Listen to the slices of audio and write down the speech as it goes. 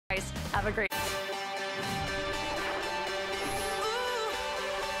Have a great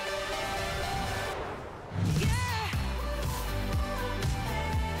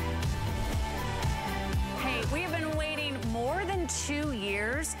We have been waiting more than 2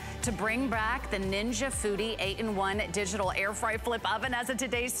 years to bring back the Ninja Foodie 8-in-1 digital air fry flip oven as a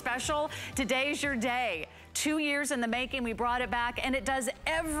today's special. Today's your day. 2 years in the making, we brought it back, and it does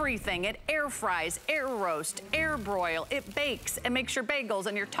everything. It air fries, air roast, air broil, it bakes, it makes your bagels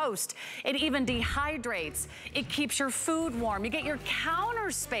and your toast. It even dehydrates. It keeps your food warm. You get your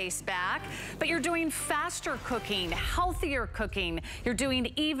counter space back, but you're doing faster cooking, healthier cooking. You're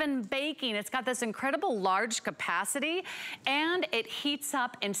doing even baking. It's got this incredible large capacity, and it heats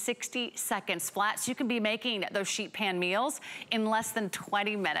up in 60 seconds flat, so you can be making those sheet pan meals in less than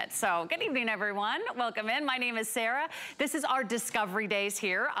 20 minutes. So good evening, everyone. Welcome in. My name is Sarah. This is our Discovery Days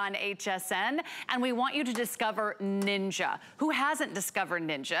here on HSN, and we want you to discover Ninja. Who hasn't discovered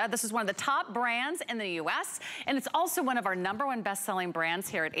Ninja? This is one of the top brands in the US, and it's also one of our #1 best-selling brands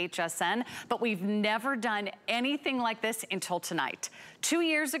here at HSN, but we've never done anything like this until tonight. 2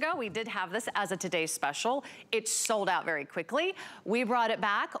 years ago, we did have this as a today's special. It sold out very quickly. We brought it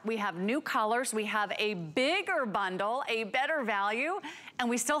back. We have new colors. We have a bigger bundle, a better value, and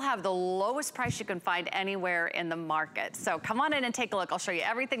we still have the lowest price you can find anywhere in the market. So come on in and take a look. I'll show you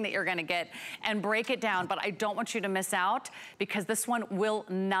everything that you're gonna get and break it down, but I don't want you to miss out because this one will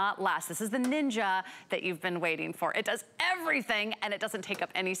not last. This is the Ninja that you've been waiting for. It does everything, and it doesn't take up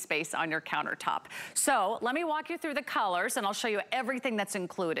any space on your countertop. So let me walk you through the colors, and I'll show you everything that's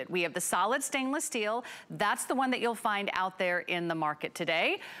included. We have the solid stainless steel. That's the one that you'll find out there in the market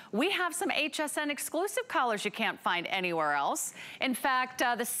today. We have some HSN exclusive colors you can't find anywhere else. In fact,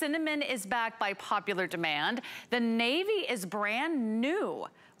 the cinnamon is back by popular demand. The navy is brand new.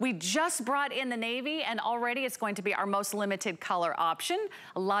 We just brought in the navy, and already it's going to be our most limited color option.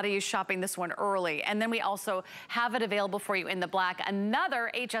 A lot of you shopping this one early. And then we also have it available for you in the black, another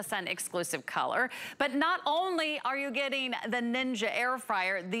HSN exclusive color. But not only are you getting the Ninja air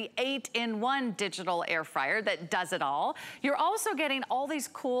fryer, the 8-in-1 digital air fryer that does it all, you're also getting all these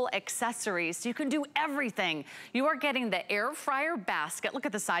cool accessories. So you can do everything. You are getting the air fryer basket. Look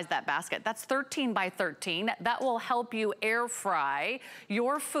at the size of that basket. That's 13 by 13. That will help you air fry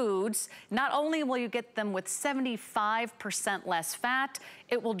your foods. Not only will you get them with 75% less fat,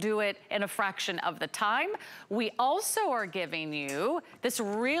 it will do it in a fraction of the time. We also are giving you this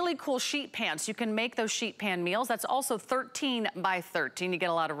really cool sheet pan, so you can make those sheet pan meals. That's also 13 by 13. You get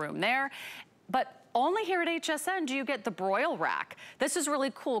a lot of room there. But only here at HSN do you get the broil rack. This is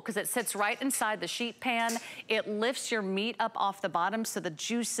really cool because it sits right inside the sheet pan. It lifts your meat up off the bottom so the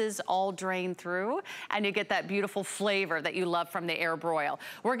juices all drain through, and you get that beautiful flavor that you love from the air broil.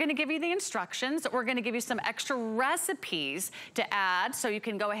 We're gonna give you the instructions. We're gonna give you some extra recipes to add so you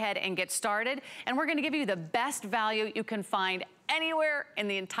can go ahead and get started. And we're gonna give you the best value you can find anywhere in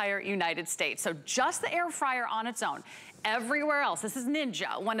the entire United States. So just the air fryer on its own. Everywhere else, this is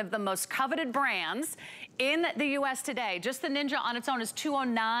Ninja, one of the most coveted brands in the US today. Just the Ninja on its own is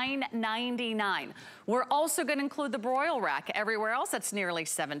 $209.99. We're also gonna include the broil rack. Everywhere else, that's nearly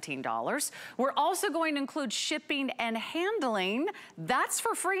 $17. We're also going to include shipping and handling. That's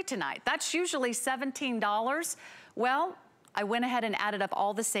for free tonight. That's usually $17. Well, I went ahead and added up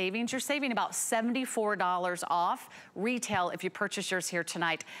all the savings. You're saving about $74 off retail if you purchase yours here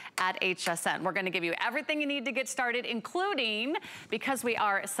tonight at HSN. We're gonna give you everything you need to get started, including, because we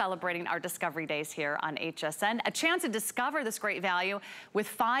are celebrating our Discovery Days here on HSN, a chance to discover this great value with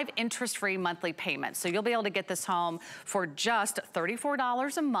 5 interest-free monthly payments. So you'll be able to get this home for just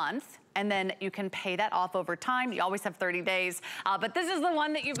 $34 a month, and then you can pay that off over time. You always have 30 days, but this is the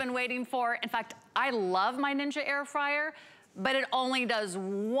one that you've been waiting for. In fact, I love my Ninja air fryer, but it only does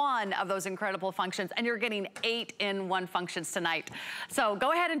one of those incredible functions, and you're getting 8-in-1 functions tonight. So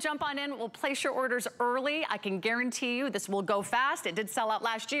go ahead and jump on in. We'll place your orders early. I can guarantee you this will go fast. It did sell out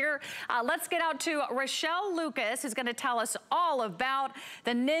last year. Let's get out to Rochelle Lucas, who's gonna tell us all about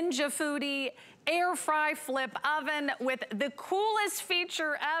the Ninja Foodie air fry flip oven with the coolest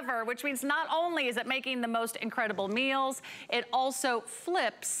feature ever, which means not only is it making the most incredible meals, it also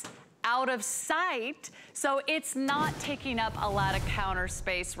flips out of sight, so it's not taking up a lot of counter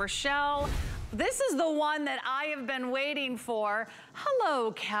space. Rochelle, this is the one that I have been waiting for.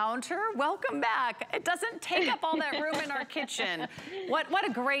 Hello, counter, welcome back. It doesn't take up all that room in our kitchen. What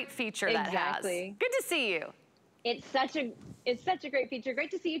a great feature that has. Good to see you. It's such a great feature. Great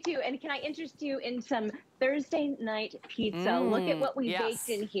to see you too. And can I interest you in some Thursday night pizza? Look at what we baked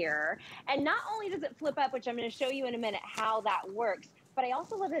in here. And not only does it flip up, which I'm going to show you in a minute how that works, but I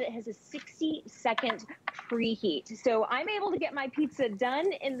also love that it has a 60-second preheat. So I'm able to get my pizza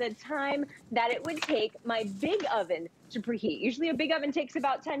done in the time that it would take my big oven to preheat. Usually a big oven takes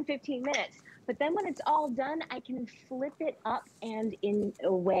about 10-15 minutes. But then when it's all done, I can flip it up and in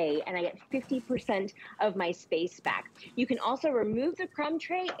away, and I get 50% of my space back. You can also remove the crumb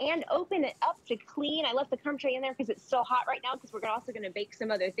tray and open it up to clean. I left the crumb tray in there because it's still hot right now, because we're also going to bake some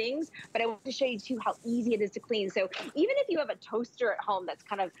other things. But I want to show you too how easy it is to clean. So even if you have a toaster at home that's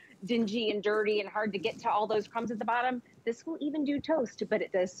kind of dingy and dirty and hard to get to all those crumbs at the bottom, this will even do toast, but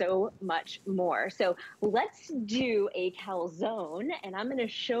it does so much more. So let's do a calzone, and I'm going to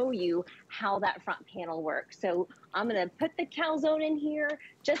show you how that front panel works. So I'm going to put the calzone in here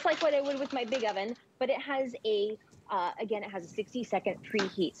just like what I would with my big oven, but it has a again, it has a 60-second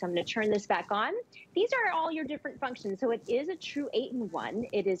preheat. So I'm going to turn this back on. These are all your different functions. So it is a true 8-in-1.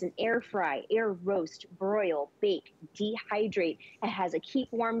 It is an air fry, air roast, broil, bake, dehydrate. It has a keep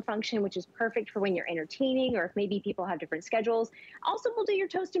warm function, which is perfect for when you're entertaining or if maybe people have different schedules. Also, we'll do your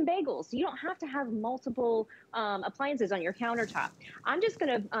toast and bagels. So you don't have to have multiple appliances on your countertop. I'm just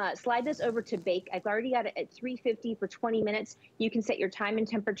going to slide this over to bake. I've already got it at 350 for 20 minutes. You can set your time and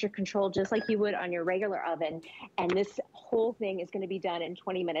temperature control just like you would on your regular oven. And this whole thing is going to be done in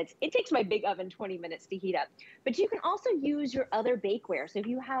 20 minutes. It takes my big oven 20 minutes to heat up. But you can also use your other bakeware. So if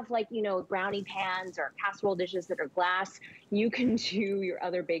you have, like, you know, brownie pans or casserole dishes that are glass, you can do your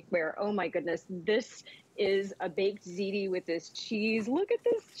other bakeware. Oh my goodness, this is a baked ziti with this cheese. Look at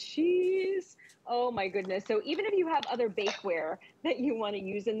this cheese. Oh my goodness. So even if you have other bakeware that you want to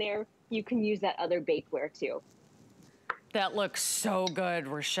use in there, you can use that other bakeware too. That looks so good,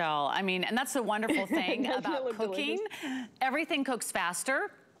 Rochelle. I mean, and that's the wonderful thing about cooking. Delicious. Everything cooks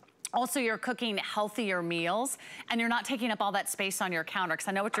faster. Also, you're cooking healthier meals, and you're not taking up all that space on your counter, because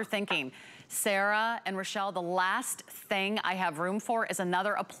I know what you're thinking. Sarah and Rochelle, the last thing I have room for is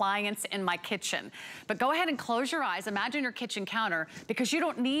another appliance in my kitchen. But go ahead and close your eyes. Imagine your kitchen counter, because you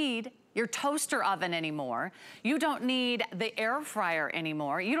don't need your toaster oven anymore. You don't need the air fryer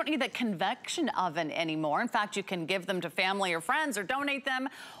anymore. You don't need the convection oven anymore. In fact, you can give them to family or friends or donate them.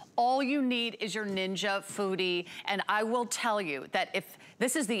 All you need is your Ninja Foodi. And I will tell you that if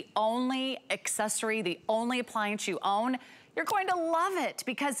this is the only accessory, the only appliance you own, you're going to love it,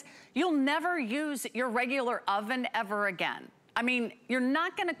 because you'll never use your regular oven ever again. I mean, you're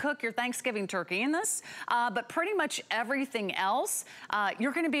not gonna cook your Thanksgiving turkey in this, but pretty much everything else,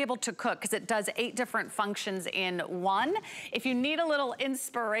 you're gonna be able to cook, because it does 8 different functions in one. If you need a little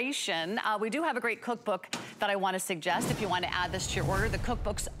inspiration, we do have a great cookbook that I wanna suggest if you wanna add this to your order. The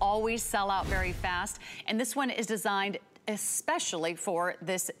cookbooks always sell out very fast, and this one is designed especially for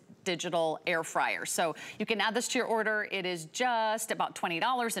this digital air fryer. So you can add this to your order. It is just about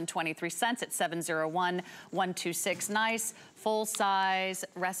 $20.23 at 701-126. Nice, full-size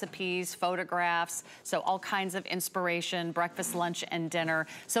recipes, photographs, so all kinds of inspiration, breakfast, lunch, and dinner.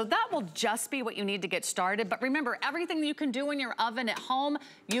 So that will just be what you need to get started. But remember, everything you can do in your oven at home,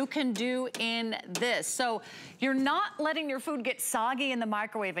 you can do in this. So you're not letting your food get soggy in the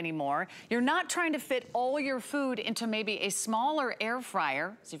microwave anymore. You're not trying to fit all your food into maybe a smaller air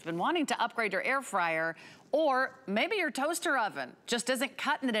fryer. So you've been wanting to upgrade your air fryer, or maybe your toaster oven just isn't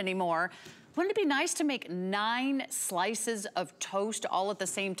cutting it anymore. Wouldn't it be nice to make 9 slices of toast all at the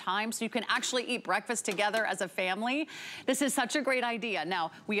same time so you can actually eat breakfast together as a family? This is such a great idea.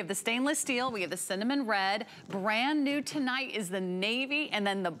 Now, we have the stainless steel, we have the cinnamon red. Brand new tonight is the navy, and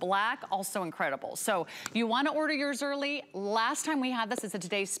then the black, also incredible. So you want to order yours early. Last time we had this as a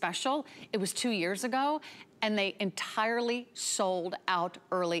today's special, it was 2 years ago, and they entirely sold out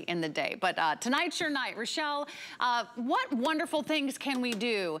early in the day. But tonight's your night. Rochelle, what wonderful things can we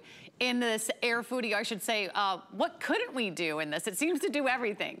do in this Air Foodi? I should say, what couldn't we do in this? It seems to do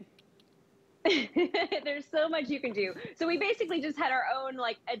everything. There's so much you can do. So we basically just had our own,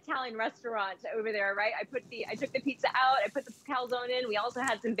 like, Italian restaurant over there, right? I took the pizza out, I put the calzone in. We also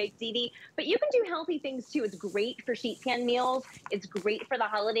had some baked ziti, but you can do healthy things too. It's great for sheet pan meals. It's great for the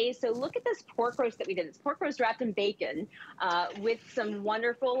holidays. So look at this pork roast that we did. It's pork roast wrapped in bacon with some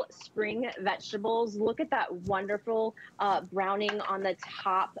wonderful spring vegetables. Look at that wonderful browning on the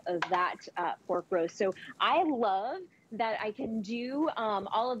top of that pork roast. So I love that I can do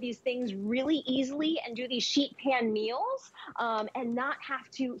all of these things really easily and do these sheet pan meals and not have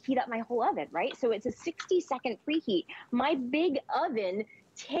to heat up my whole oven, right? So it's a 60-second preheat. My big oven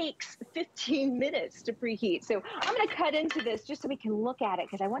takes 15 minutes to preheat. So I'm gonna cut into this just so we can look at it,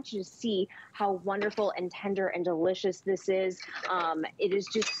 because I want you to see how wonderful and tender and delicious this is. It is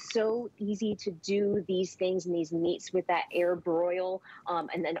just so easy to do these things and these meats with that air broil,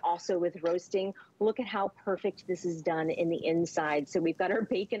 and then also with roasting. Look at how perfect this is done in the inside. So we've got our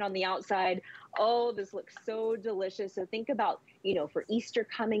bacon on the outside. Oh, this looks so delicious. So think about, you know, for Easter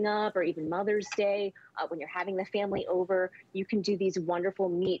coming up, or even Mother's Day, when you're having the family over, you can do these wonderful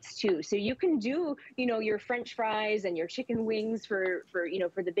meats too. So you can do, you know, your French fries and your chicken wings for you know,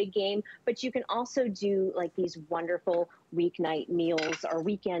 for the big game, but you can also do like these wonderful weeknight meals or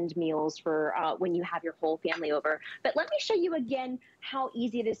weekend meals for when you have your whole family over. But let me show you again how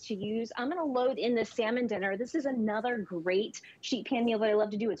easy it is to use. I'm gonna load in the salmon dinner. This is another great sheet pan meal that I love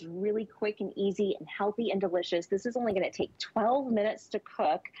to do. It's really quick and easy and healthy and delicious. This is only gonna take 12 minutes to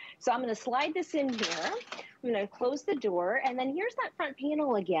cook. So I'm gonna slide this in here. I'm gonna close the door, and then here's that front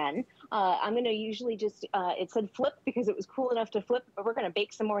panel again. I'm gonna usually just, it said flip because it was cool enough to flip, but we're gonna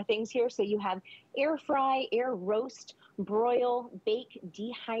bake some more things here. So you have air fry, air roast, broil, bake,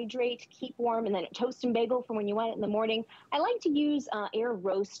 dehydrate, keep warm, and then toast and bagel for when you want it in the morning. I like to use air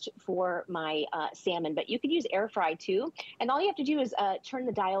roast for my salmon, but you could use air fry too. And all you have to do is turn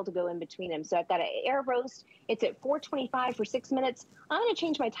the dial to go in between them. So I've got an air roast. It's at 425 for 6 minutes. I'm gonna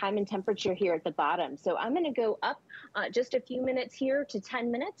change my time and temperature here at the bottom. So I'm gonna go up just a few minutes here to 10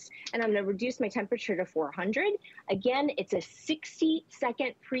 minutes, and I'm gonna reduce my temperature to 400. Again, it's a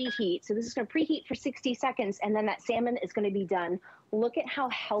 60-second preheat. So this is gonna preheat for 60 seconds, and then that salmon is gonna be done. Look at how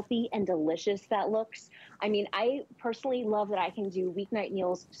healthy and delicious that looks. I mean, I personally love that I can do weeknight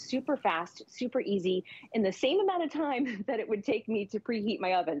meals super fast, super easy, in the same amount of time that it would take me to preheat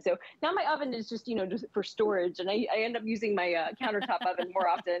my oven. So now my oven is just, you know, just for storage, and I end up using my countertop oven more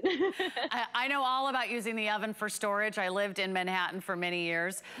often. I know all about using the oven for storage. I lived in Manhattan for many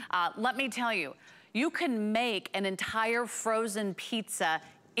years. Let me tell you, you can make an entire frozen pizza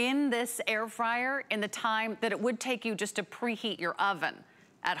in this air fryer in the time that it would take you just to preheat your oven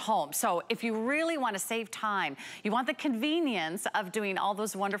at home. So if you really want to save time, you want the convenience of doing all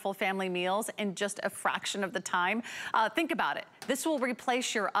those wonderful family meals in just a fraction of the time, think about it. This will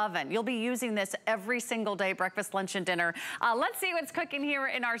replace your oven. You'll be using this every single day, breakfast, lunch, and dinner. Let's see what's cooking here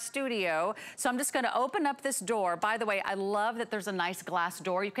in our studio. So I'm just gonna open up this door. By the way, I love that there's a nice glass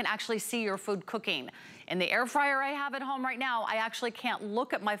door. You can actually see your food cooking. In the air fryer I have at home right now, I actually can't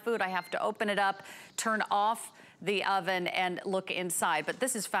look at my food. I have to open it up, turn off the oven, and look inside. But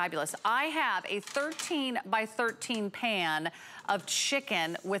this is fabulous. I have a 13 by 13 pan of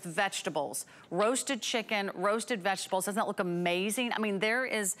chicken with vegetables. Roasted chicken, roasted vegetables. Doesn't that look amazing? I mean, there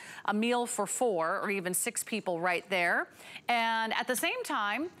is a meal for 4 or even 6 people right there. And at the same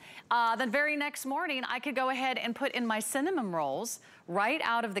time, the very next morning, I could go ahead and put in my cinnamon rolls right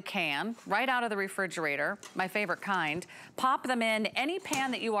out of the can, right out of the refrigerator, my favorite kind. Pop them in any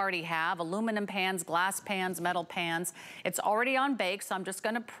pan that you already have, aluminum pans, glass pans, metal pans. It's already on bake, so I'm just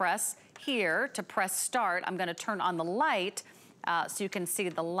gonna press here to press start. I'm gonna turn on the light so you can see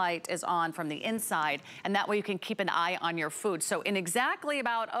the light is on from the inside, and that way you can keep an eye on your food. So in exactly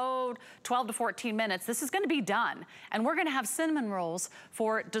about, 12 to 14 minutes, this is gonna be done. And we're gonna have cinnamon rolls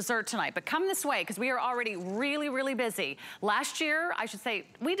for dessert tonight. But come this way, because we are already really, really busy. Last year, I should say,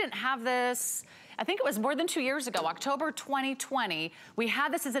 we didn't have this, I think it was more than 2 years ago, October 2020. We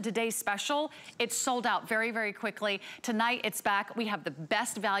had this as a Today Special. It sold out very, very quickly. Tonight, it's back. We have the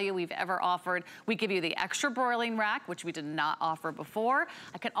best value we've ever offered. We give you the extra broiling rack, which we did not offer before.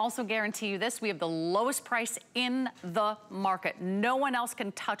 I can also guarantee you this. We have the lowest price in the market. No one else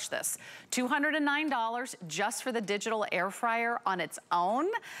can touch this. $209 just for the digital air fryer on its own.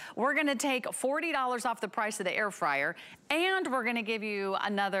 We're gonna take $40 off the price of the air fryer, and we're gonna give you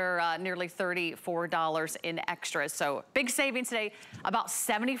another nearly $34 in extras. So big savings today, about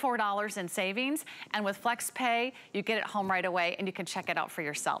 $74 in savings. And with FlexPay, you get it home right away, and you can check it out for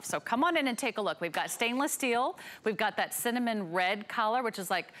yourself. So come on in and take a look. We've got stainless steel. We've got that cinnamon red color, which is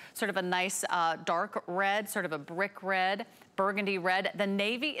like sort of a nice dark red, sort of a brick red. Burgundy red. The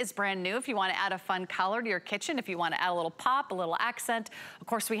navy is brand new if you want to add a fun color to your kitchen, if you want to add a little pop, a little accent. Of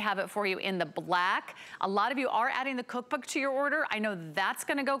course, we have it for you in the black. A lot of you are adding the cookbook to your order. I know that's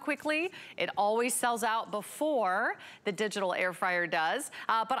going to go quickly. It always sells out before the digital air fryer does.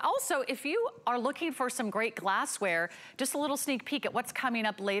 But also, if you are looking for some great glassware, just a little sneak peek at what's coming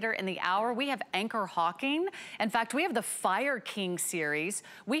up later in the hour. We have Anchor Hawking. In fact, we have the Fire King series.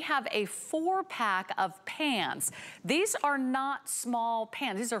 We have a 4-pack of pans. These are not small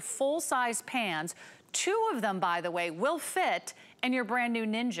pans. These are full-size pans. 2 of them, by the way, will fit in your brand new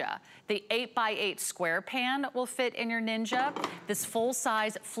Ninja. The 8x8 square pan will fit in your Ninja. This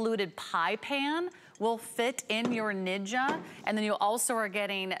full-size fluted pie pan will fit in your Ninja. And then you also are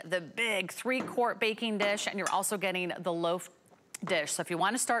getting the big 3-quart baking dish, and you're also getting the loaf dish. So if you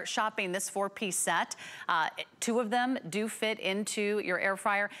want to start shopping this 4-piece set, 2 of them do fit into your air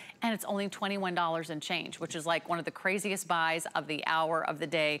fryer, and it's only $21 and change, which is like one of the craziest buys of the hour, of the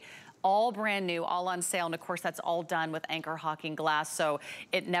day. All brand new, all on sale, and of course that's all done with Anchor Hocking glass, so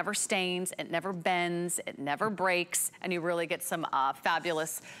it never stains, it never bends, it never breaks, and you really get some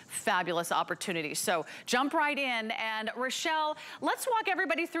fabulous, fabulous opportunities. So jump right in, and Rochelle, let's walk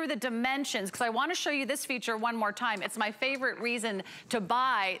everybody through the dimensions, because I want to show you this feature one more time. It's my favorite reason to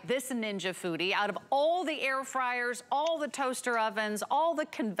buy this Ninja Foodie. Out of all the air fryers, all the toaster ovens, all the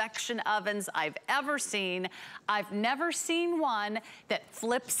convection ovens I've ever seen, I've never seen one that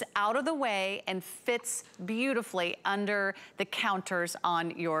flips out of the way and fits beautifully under the counters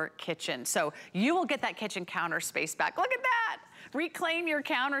on your kitchen. So you will get that kitchen counter space back. Look at that! Reclaim your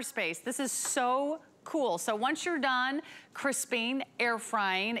counter space. This is so cool. So once you're done crisping, air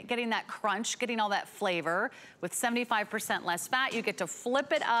frying, getting that crunch, getting all that flavor, with 75% less fat, you get to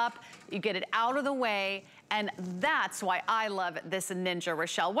flip it up, you get it out of the way, and that's why I love this Ninja,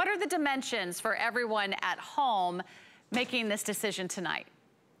 Rochelle. What are the dimensions for everyone at home making this decision tonight?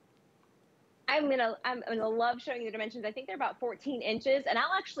 I'm gonna love showing you the dimensions. I think they're about 14 inches, and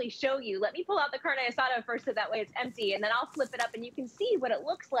I'll actually show you. Let me pull out the carne asada first, so that way it's empty, and then I'll flip it up and you can see what it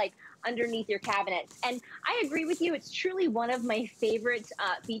looks like underneath your cabinets. And I agree with you. It's truly one of my favorite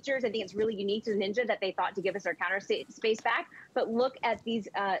features. I think it's really unique to Ninja that they thought to give us our counter space back. But look at these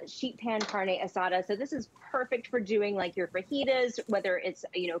sheet pan carne asada. So this is perfect for doing like your fajitas, whether it's,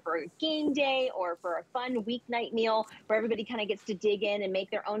 you know, for a game day or for a fun weeknight meal where everybody kind of gets to dig in and make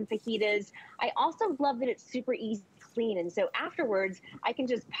their own fajitas. I also love that it's super easy to clean. And so afterwards, I can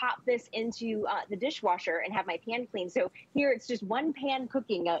just pop this into the dishwasher and have my pan clean. So here it's just one pan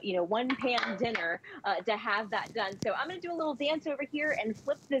cooking, you know, one pan dinner to have that done. So I'm going to do a little dance over here and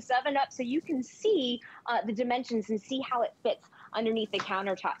flip this oven up so you can see the dimensions and see how it fits underneath the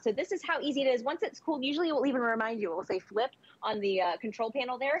countertop. So this is how easy it is. Once it's cooled, usually it will even remind you, it will say flip on the control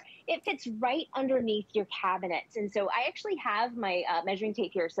panel there. It fits right underneath your cabinets. And so I actually have my measuring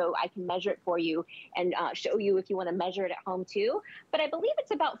tape here so I can measure it for you and show you if you want to measure it at home too. But I believe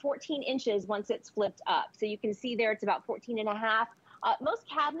it's about 14 inches once it's flipped up. So you can see there it's about 14 and a half. Most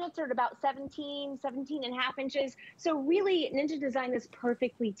cabinets are at about 17 and a half inches. So really, Ninja designed this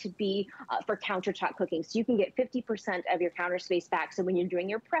perfectly to be for countertop cooking. So you can get 50% of your counter space back. So when you're doing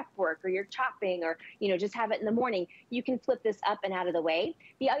your prep work or your chopping or, you know, just have it in the morning, you can flip this up and out of the way.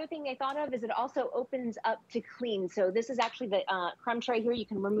 The other thing I thought of is it also opens up to clean. So this is actually the crumb tray here. You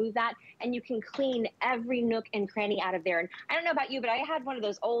can remove that and you can clean every nook and cranny out of there. And I don't know about you, but I had one of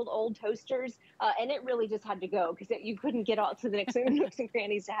those old toasters and it really just had to go because you couldn't get all to the next nooks and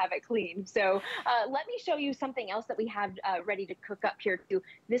crannies to have it clean. So let me show you something else that we have ready to cook up here too.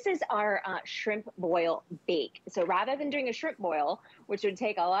 This is our shrimp boil bake. So rather than doing a shrimp boil, which would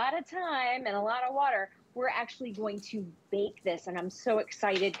take a lot of time and a lot of water, we're actually going to bake this. And I'm so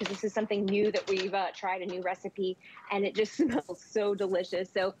excited because this is something new that we've tried, a new recipe, and it just smells so delicious.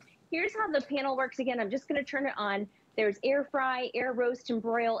 So here's how the panel works again. I'm just going to turn it on. There's air fry, air roast, and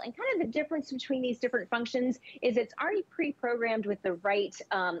broil. And kind of the difference between these different functions is it's already pre-programmed with the right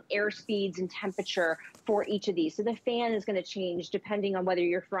air speeds and temperature for each of these. So the fan is going to change depending on whether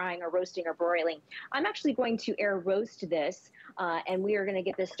you're frying or roasting or broiling. I'm actually going to air roast this, and we are going to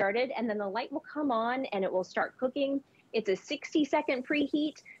get this started. And then the light will come on and it will start cooking. It's a 60-second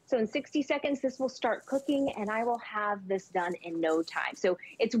preheat. So in 60 seconds, this will start cooking and I will have this done in no time. So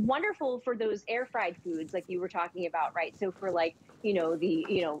it's wonderful for those air fried foods like you were talking about, right? So for like, you know, the,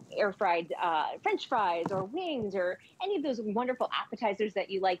 you know, air fried French fries or wings or any of those wonderful appetizers that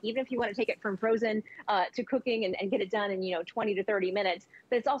you like, even if you want to take it from frozen to cooking and get it done in, you know, 20 to 30 minutes.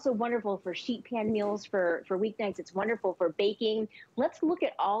 But it's also wonderful for sheet pan meals for weeknights. It's wonderful for baking. Let's look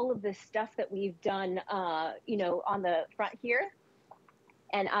at all of the stuff that we've done, you know, on the front here.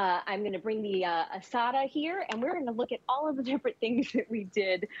 And I'm going to bring the asada here, and we're going to look at all of the different things that we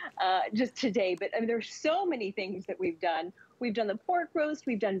did just today. But I mean, there's so many things that we've done. We've done the pork roast,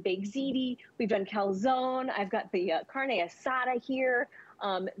 we've done baked ziti, we've done calzone. I've got the carne asada here.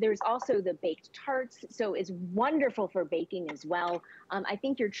 There's also the baked tarts, so it's wonderful for baking as well. I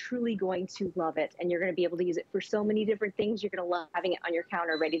think you're truly going to love it, and you're going to be able to use it for so many different things. You're going to love having it on your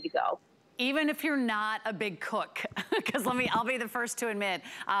counter ready to go. Even if you're not a big cook, because I'll be the first to admit,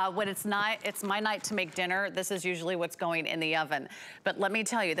 when it's my night to make dinner, this is usually what's going in the oven. But let me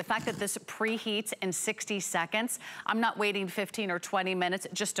tell you, the fact that this preheats in 60 seconds, I'm not waiting 15 or 20 minutes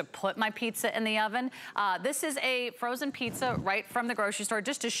just to put my pizza in the oven. This is a frozen pizza right from the grocery store,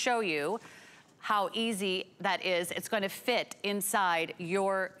 just to show you how easy that is. It's going to fit inside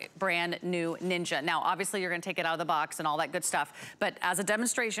your brand new Ninja. Now, obviously, you're going to take it out of the box and all that good stuff, but as a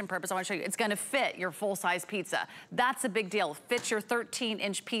demonstration purpose, I want to show you, it's going to fit your full-size pizza. That's a big deal. Fits your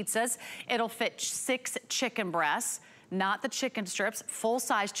 13-inch pizzas. It'll fit 6 chicken breasts, not the chicken strips,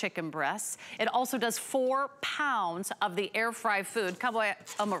 full-size chicken breasts. It also does 4 pounds of the air fry food. Come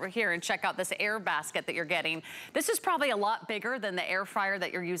over here and check out this air basket that you're getting. This is probably a lot bigger than the air fryer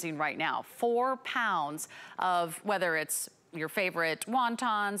that you're using right now. 4 pounds of, whether it's your favorite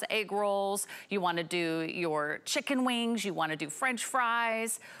wontons, egg rolls, you wanna do your chicken wings, you wanna do French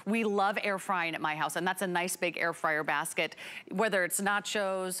fries. We love air frying at my house, and that's a nice big air fryer basket. Whether it's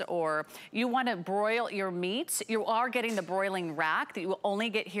nachos or you wanna broil your meats, you are getting the broiling rack that you will only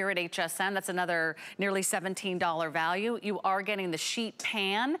get here at HSN. That's another nearly $17 value. You are getting the sheet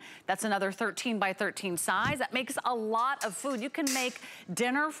pan. That's another 13 by 13 size. That makes a lot of food. You can make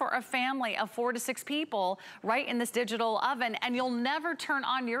dinner for a family of 4 to 6 people right in this digital oven, and you'll never turn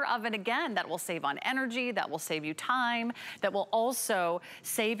on your oven again. That will save on energy, that will save you time, that will also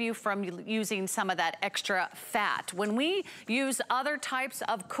save you from using some of that extra fat. When we use other types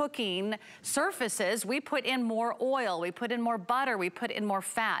of cooking surfaces, we put in more oil, we put in more butter, we put in more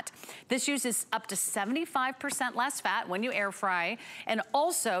fat. This uses up to 75% less fat when you air fry, and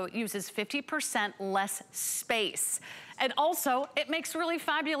also uses 50% less space. And also, it makes really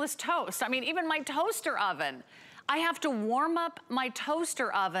fabulous toast. I mean, even my toaster oven, I have to warm up my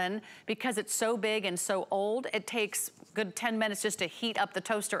toaster oven because it's so big and so old. It takes a good 10 minutes just to heat up the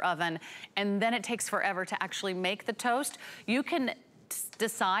toaster oven, and then it takes forever to actually make the toast. You can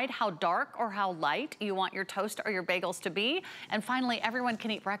decide how dark or how light you want your toast or your bagels to be. And finally, everyone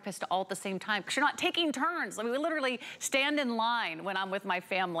can eat breakfast all at the same time because you're not taking turns. I mean, we literally stand in line when I'm with my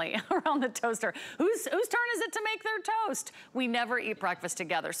family around the toaster. Whose turn is it to make their toast? We never eat breakfast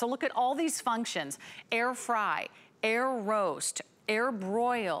together. So look at all these functions: air fry, air roast, air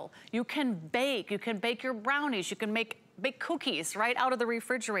broil. You can bake your brownies, you can make cookies right out of the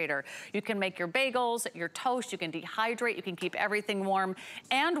refrigerator. You can make your bagels, your toast, you can dehydrate, you can keep everything warm.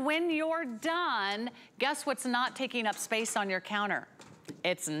 And when you're done, guess what's not taking up space on your counter?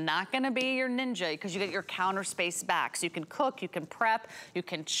 It's not gonna be your Ninja, because you get your counter space back. So you can cook, you can prep, you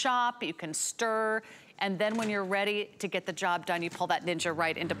can chop, you can stir, and then when you're ready to get the job done, you pull that Ninja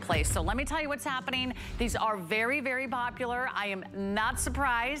right into place. So let me tell you what's happening. These are very, very popular. I am not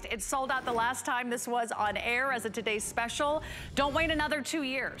surprised. It sold out the last time this was on air as a today's special. Don't wait another 2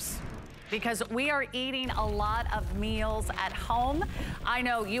 years, because we are eating a lot of meals at home. I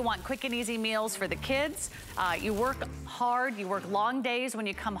know you want quick and easy meals for the kids. You work hard, you work long days when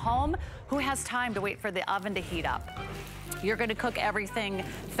you come home. Who has time to wait for the oven to heat up? You're gonna cook everything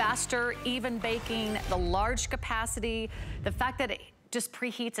faster, even baking, the large capacity. The fact that it just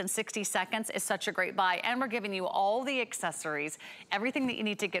preheats in 60 seconds is such a great buy. And we're giving you all the accessories, everything that you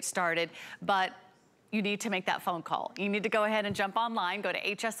need to get started, but you need to make that phone call. You need to go ahead and jump online, go to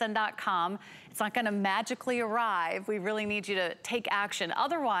hsn.com. It's not gonna magically arrive. We really need you to take action.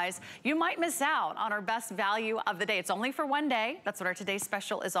 Otherwise, you might miss out on our best value of the day. It's only for 1 day. That's what our today's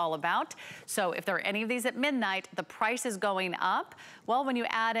special is all about. So if there are any of these at midnight, the price is going up. Well, when you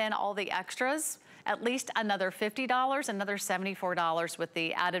add in all the extras, at least another $50, another $74 with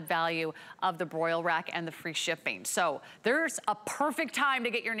the added value of the broil rack and the free shipping. So there's a perfect time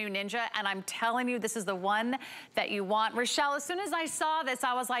to get your new Ninja, and I'm telling you, this is the one that you want. Rochelle, as soon as I saw this,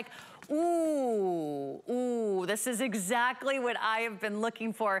 I was like, ooh, this is exactly what I have been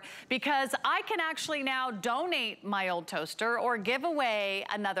looking for, because I can actually now donate my old toaster or give away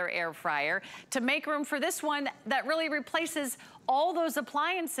another air fryer to make room for this one that really replaces all those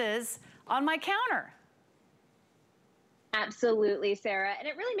appliances on my counter. Absolutely, Sarah. And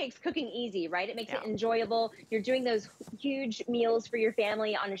it really makes cooking easy, right? It makes it enjoyable. You're doing those huge meals for your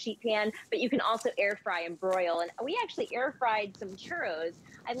family on a sheet pan, but you can also air fry and broil. And we actually air fried some churros.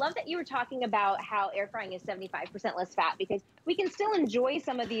 I love that you were talking about how air frying is 75% less fat, because we can still enjoy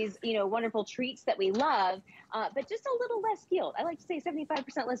some of these, you know, wonderful treats that we love, but just a little less guilt. I like to say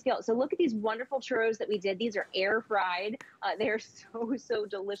 75% less guilt. So look at these wonderful churros that we did. These are air fried. They're so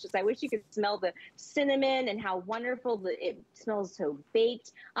delicious. I wish you could smell the cinnamon and how wonderful it smells, so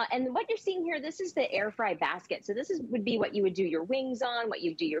baked. And what you're seeing here, this is the air fry basket. So this would be what you would do your wings on, what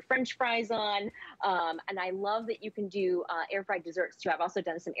you do your French fries on. And I love that you can do air fried desserts too. I've also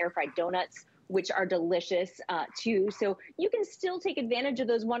done some air fried donuts, which are delicious too. So you can still take advantage of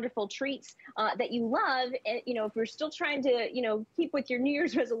those wonderful treats that you love. And, you know, if you're still trying to, you know, keep with your New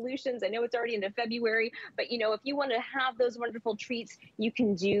Year's resolutions, I know it's already into February, but, you know, if you want to have those wonderful treats, you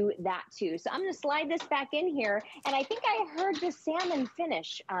can do that too. So I'm going to slide this back in here. And I think I heard the salmon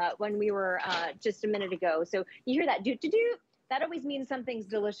finish when we were just a minute ago. So you hear that do-do-do. That always means something's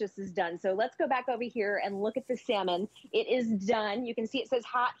delicious is done. So let's go back over here and look at the salmon. It is done. You can see it says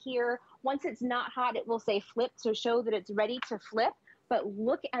hot here. Once it's not hot, it will say flip to show that it's ready to flip. But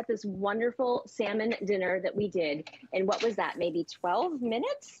look at this wonderful salmon dinner that we did. And what was that? Maybe 12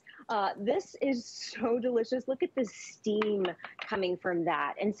 minutes? This is so delicious. Look at the steam coming from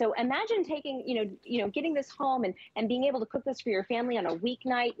that. And so imagine taking, you know, getting this home and being able to cook this for your family on a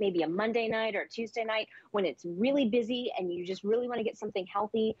weeknight, maybe a Monday night or a Tuesday night when it's really busy and you just really want to get something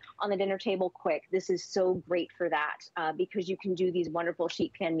healthy on the dinner table quick. This is so great for that because you can do these wonderful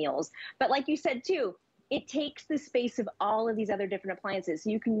sheet pan meals. But like you said too, it takes the space of all of these other different appliances. So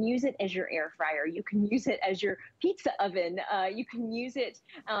you can use it as your air fryer. You can use it as your pizza oven. You can use it,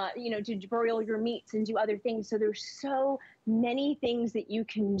 you know, to broil your meats and do other things. So there's so many things that you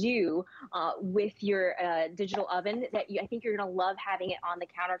can do with your digital oven that I think you're gonna love having it on the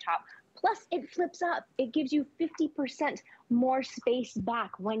countertop. Plus, it flips up. It gives you 50% more space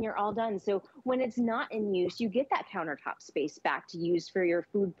back when you're all done. So when it's not in use, you get that countertop space back to use for your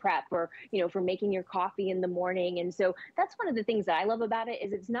food prep or, you know, for making your coffee in the morning. And so that's one of the things that I love about it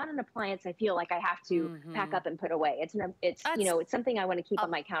is it's not an appliance I feel like I have to pack up and put away. It's you know, it's something I want to keep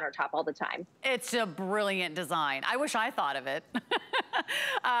on my countertop all the time. It's a brilliant design. I wish I thought of it.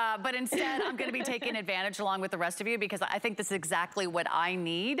 But instead, I'm going to be taking advantage along with the rest of you because I think this is exactly what I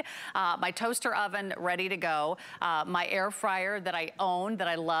need. My toaster oven ready to go. My air fryer that I own, that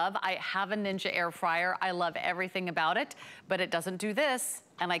I love. I have a Ninja air fryer. I love everything about it, but it doesn't do this.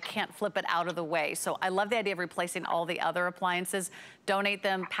 And I can't flip it out of the way. So I love the idea of replacing all the other appliances, donate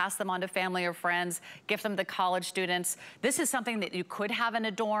them, pass them on to family or friends, gift them to college students. This is something that you could have in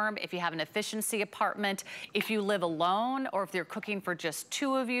a dorm if you have an efficiency apartment, if you live alone, or if you're cooking for just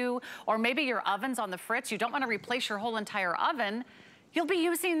 2 of you, or maybe your oven's on the fritz, you don't wanna replace your whole entire oven, you'll be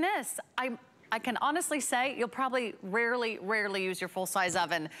using this. I can honestly say you'll probably rarely use your full-size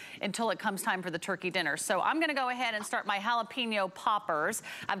oven until it comes time for the turkey dinner. So I'm gonna go ahead and start my jalapeno poppers.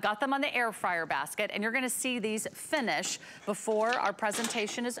 I've got them on the air fryer basket, and you're gonna see these finish before our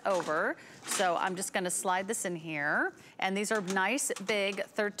presentation is over. So I'm just gonna slide this in here. And these are nice, big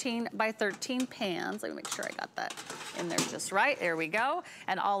 13 by 13 pans. Let me make sure I got that in there just right. There we go.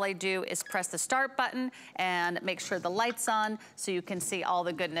 And all I do is press the start button and make sure the light's on so you can see all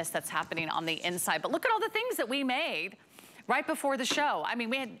the goodness that's happening on the inside. But look at all the things that we made right before the show. I mean,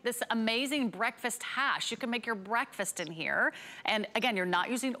 we had this amazing breakfast hash. You can make your breakfast in here. And again, you're not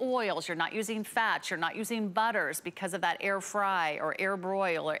using oils, you're not using fats, you're not using butters because of that air fry or air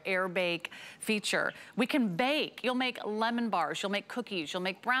broil or air bake feature. We can bake. You'll make lemon bars, you'll make cookies, you'll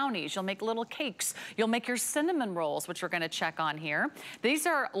make brownies, you'll make little cakes, you'll make your cinnamon rolls, which we're gonna check on here. These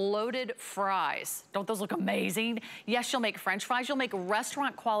are loaded fries. Don't those look amazing? Yes, you'll make French fries, you'll make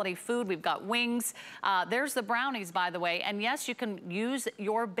restaurant quality food. We've got wings. There's the brownies, by the way. And yes, you can use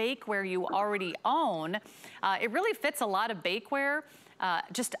your bakeware you already own. It really fits a lot of bakeware.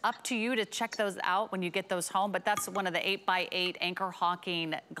 Just up to you to check those out when you get those home. But that's one of the 8x8 Anchor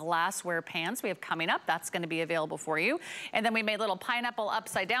Hawking glassware pans we have coming up. That's going to be available for you. And then we made little pineapple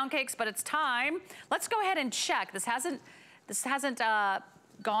upside down cakes, but it's time. Let's go ahead and check. This hasn't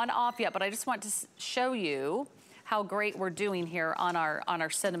gone off yet, but I just want to show you how great we're doing here on our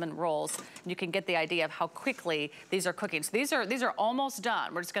cinnamon rolls. You can get the idea of how quickly these are cooking. So these are almost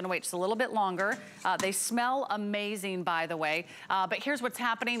done. We're just gonna wait just a little bit longer. They smell amazing, by the way. But here's what's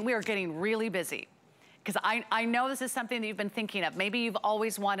happening. We are getting really busy because I know this is something that you've been thinking of. Maybe you've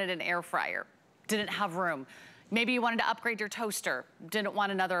always wanted an air fryer, didn't have room. Maybe you wanted to upgrade your toaster, didn't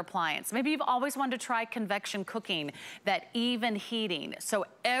want another appliance. Maybe you've always wanted to try convection cooking, that even heating. So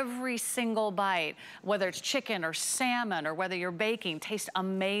every single bite, whether it's chicken or salmon or whether you're baking, tastes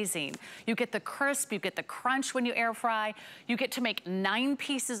amazing. You get the crisp, you get the crunch when you air fry. You get to make 9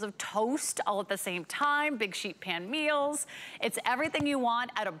 pieces of toast all at the same time, big sheet pan meals. It's everything you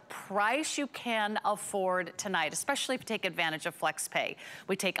want at a price you can afford tonight, especially if you take advantage of FlexPay.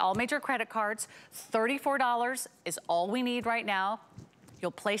 We take all major credit cards, $34 is all we need right now. You'll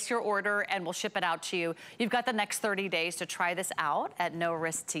place your order and we'll ship it out to you. You've got the next 30 days to try this out at no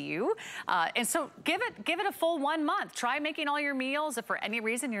risk to you. And so give it a full 1 month. Try making all your meals. If for any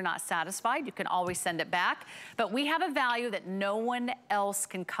reason you're not satisfied, you can always send it back. But we have a value that no one else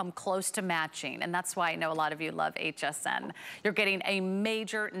can come close to matching. And that's why I know a lot of you love HSN. You're getting a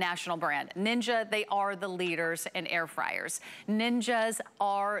major national brand. Ninja, they are the leaders in air fryers. Ninjas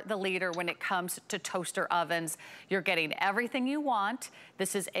are the leader when it comes to toaster ovens. You're getting everything you want.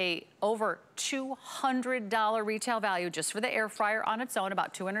 This is a over $200 retail value just for the air fryer on its own,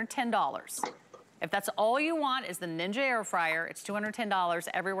 about $210. If that's all you want is the Ninja air fryer, it's $210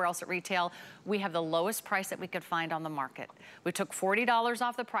 everywhere else at retail. We have the lowest price that we could find on the market. We took $40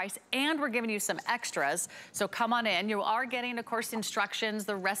 off the price and we're giving you some extras. So come on in. You are getting, of course, instructions,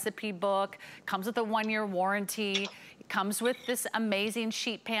 the recipe book, comes with a 1-year warranty. Comes with this amazing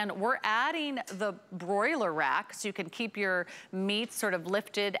sheet pan. We're adding the broiler rack so you can keep your meats sort of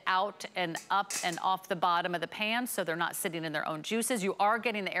lifted out and up and off the bottom of the pan so they're not sitting in their own juices. You are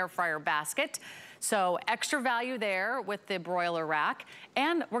getting the air fryer basket. So extra value there with the broiler rack.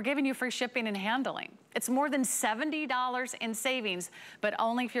 And we're giving you free shipping and handling. It's more than $70 in savings, but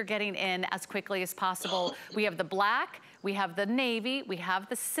only if you're getting in as quickly as possible. We have the black, we have the navy, we have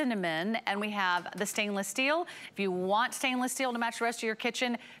the cinnamon, and we have the stainless steel. If you want stainless steel to match the rest of your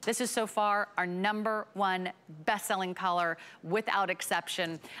kitchen, this is so far our #1 best-selling color without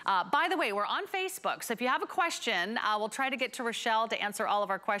exception. By the way, we're on Facebook, so if you have a question, we'll try to get to Rochelle to answer all of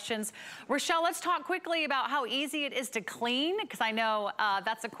our questions. Rochelle, let's talk quickly about how easy it is to clean, because I know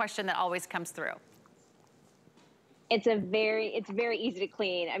that's a question that always comes through. It's very easy to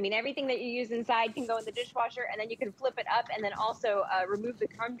clean. I mean, everything that you use inside can go in the dishwasher, and then you can flip it up and then also remove the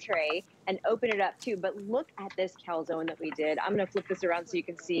crumb tray and open it up too. But look at this calzone that we did. I'm gonna flip this around so you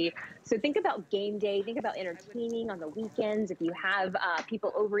can see. So think about game day, think about entertaining on the weekends. If you have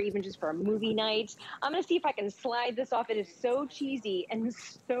people over even just for a movie night. I'm gonna see if I can slide this off. It is so cheesy and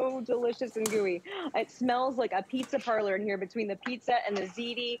so delicious and gooey. It smells like a pizza parlor in here between the pizza and the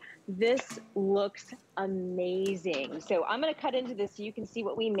ziti. This looks amazing. So I'm going to cut into this so you can see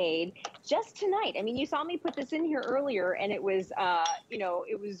what we made just tonight. I mean, you saw me put this in here earlier and it was, you know,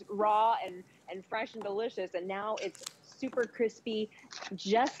 it was raw and fresh and delicious. And now it's super crispy,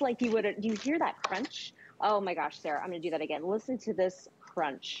 just like you would. Do you hear that crunch? Oh my gosh, Sarah, I'm going to do that again. Listen to this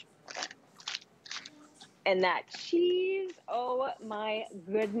crunch. And that cheese, oh my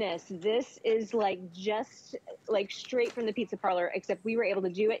goodness. This is like just like straight from the pizza parlor, except we were able to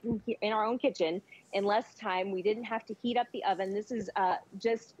do it in our own kitchen in less time. We didn't have to heat up the oven. This is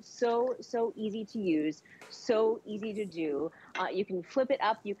just so easy to use, so easy to do. You can flip it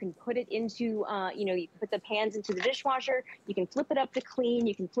up. You can put it into, you know, you can put the pans into the dishwasher. You can flip it up to clean.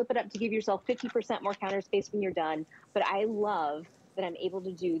 You can flip it up to give yourself 50% more counter space when you're done. But I love that I'm able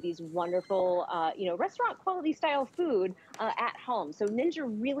to do these wonderful, you know, restaurant quality style food at home. So Ninja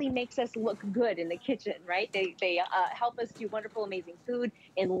really makes us look good in the kitchen, right? They help us do wonderful, amazing food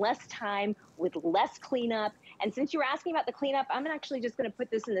in less time with less cleanup. And since you were asking about the cleanup, I'm actually just going to put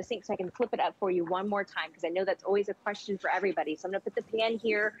this in the sink so I can flip it up for you one more time, because I know that's always a question for everybody. So I'm going to put the pan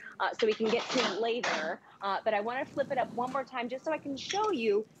here so we can get to it later. But I want to flip it up one more time just so I can show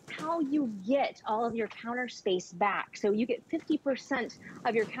you how you get all of your counter space back. So you get 50%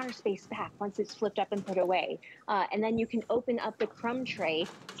 of your counter space back once it's flipped up and put away. And then you can open up the crumb tray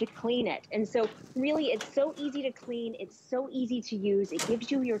to clean it. And so really, it's so easy to clean. It's so easy to use. It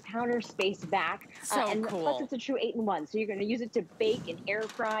gives you your counter space back. And cool. Plus, it's a true 8-in-1. So you're going to use it to bake and air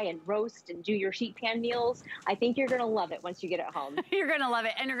fry and roast and do your sheet pan meals. I think you're going to love it once you get it home. You're going to love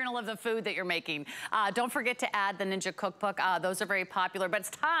it, and you're going to love the food that you're making. Don't forget to add the Ninja Cookbook. Those are very popular. But it's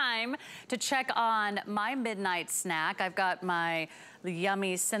time to check on my midnight snack. I've got my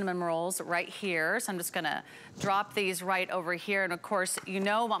yummy cinnamon rolls right here. So I'm just gonna drop these right over here. And of course, you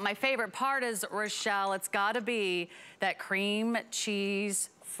know what my favorite part is, Rochelle. It's gotta be that cream cheese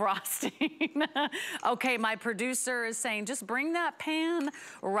frosting. Okay, my producer is saying, just bring that pan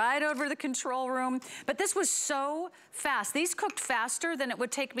right over to the control room. But this was so fast. These cooked faster than it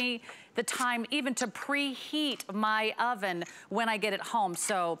would take me the time even to preheat my oven when I get it home.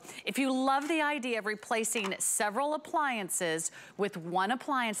 So if you love the idea of replacing several appliances with one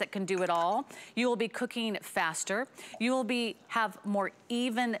appliance that can do it all, you will be cooking faster. You will have more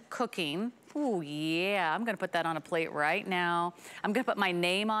even cooking. Ooh, yeah, I'm gonna put that on a plate right now. I'm gonna put my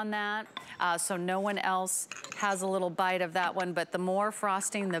name on that so no one else has a little bite of that one, but the more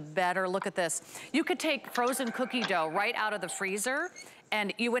frosting, the better. Look at this. You could take frozen cookie dough right out of the freezer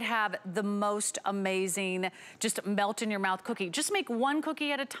and you would have the most amazing, just melt in your mouth cookie. Just make one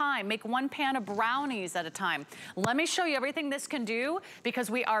cookie at a time. Make one pan of brownies at a time. Let me show you everything this can do because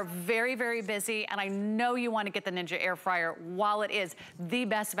we are very, very busy and I know you wanna get the Ninja air fryer while it is the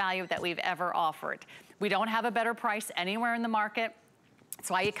best value that we've ever offered. We don't have a better price anywhere in the market. It's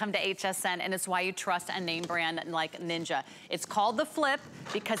why you come to HSN and it's why you trust a name brand like Ninja. It's called the Flip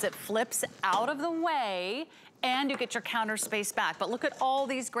because it flips out of the way and you get your counter space back. But look at all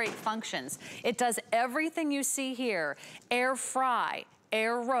these great functions. It does everything you see here. Air fry,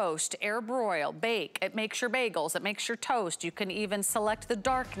 air roast, air broil, bake. It makes your bagels, it makes your toast. You can even select the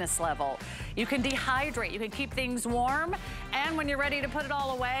darkness level. You can dehydrate, you can keep things warm. And when you're ready to put it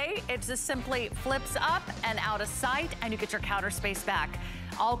all away, it just simply flips up and out of sight and you get your counter space back.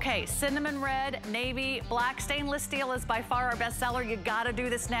 Okay, cinnamon red, navy, black stainless steel is by far our best seller. You gotta do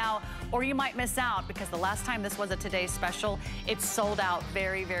this now or you might miss out because the last time this was a today's special, it sold out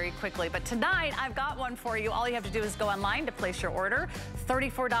very, very quickly. But tonight, I've got one for you. All you have to do is go online to place your order.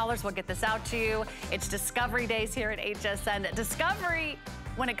 $34 will get this out to you. It's Discovery Days here at HSN. Discovery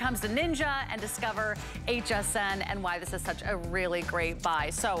when it comes to Ninja, and discover HSN and why this is such a really great buy.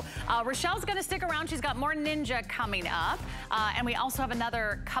 So Rochelle's gonna stick around. She's got more Ninja coming up. And we also have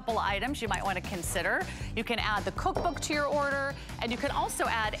another couple items you might wanna consider. You can add the cookbook to your order, and you can also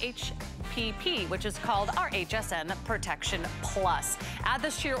add HPP, which is called our HSN Protection Plus. Add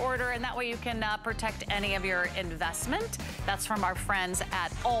this to your order, and that way you can protect any of your investment. That's from our friends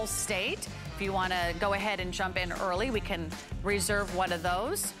at Allstate. If you want to go ahead and jump in early, we can reserve one of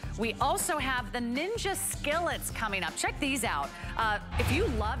those. We also have the Ninja skillets coming up. Check these out. If you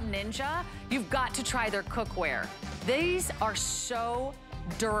love Ninja, you've got to try their cookware. These are so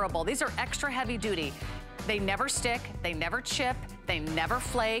durable. These are extra heavy duty. They never stick, they never chip, they never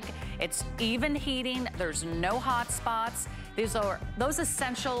flake. It's even heating, there's no hot spots. These are those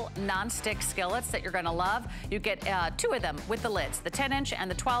essential non-stick skillets that you're gonna love. You get 2 of them with the lids, the 10-inch and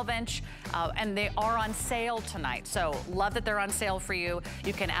the 12-inch, and they are on sale tonight. So love that they're on sale for you.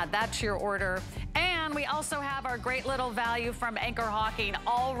 You can add that to your order. And we also have our great little value from Anchor Hawking,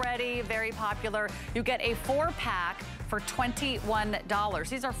 already very popular. You get a 4-pack for $21.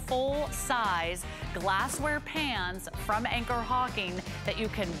 These are full-size glassware pans from Anchor Hawking that you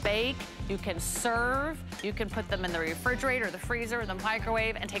can bake, you can serve, you can put them in the refrigerator, the freezer, the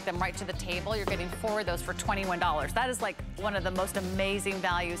microwave, and take them right to the table. You're getting 4 of those for $21. That is like one of the most amazing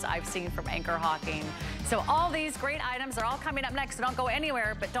values I've seen from Anchor Hawking. So all these great items are all coming up next, so don't go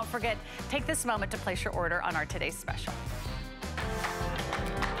anywhere, but don't forget, take this moment to place your order on our today's special.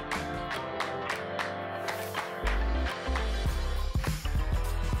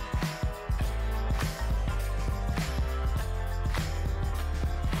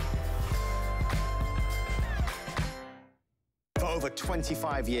 For over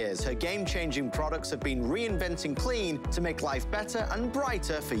 25 years, her game-changing products have been reinventing clean to make life better and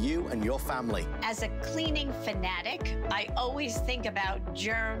brighter for you and your family. As a cleaning fanatic, I always think about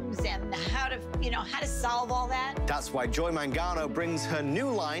germs and how to solve all that. That's why Joy Mangano brings her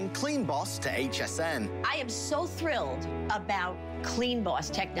new line, Clean Boss, to HSN. I am so thrilled about Clean Boss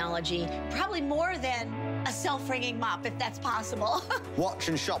technology, probably more than a self-wringing mop, if that's possible. Watch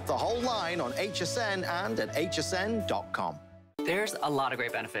and shop the whole line on HSN and at hsn.com. There's a lot of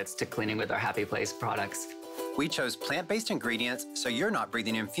great benefits to cleaning with our Happy Place products. We chose plant-based ingredients so you're not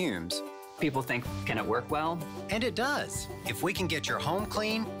breathing in fumes. People think, can it work well? And it does. If we can get your home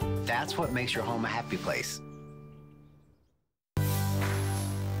clean, that's what makes your home a happy place.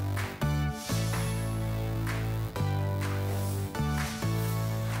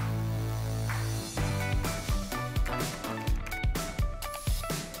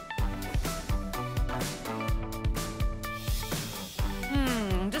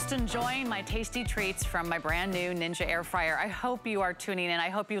 just enjoying my tasty treats from my brand new Ninja air fryer. I hope you are tuning in. I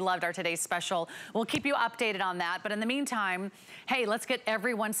hope you loved our today's special. We'll keep you updated on that. But in the meantime, hey, let's get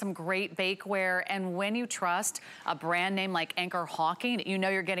everyone some great bakeware. And when you trust a brand name like Anchor Hawking, you know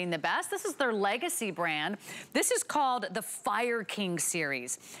you're getting the best. This is their legacy brand. This is called the Fire King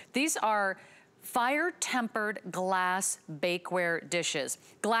series. These are fire-tempered glass bakeware dishes.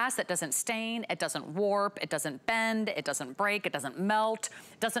 Glass that doesn't stain, it doesn't warp, it doesn't bend, it doesn't break, it doesn't melt,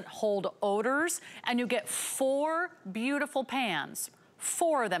 it doesn't hold odors. And you get 4 beautiful pans,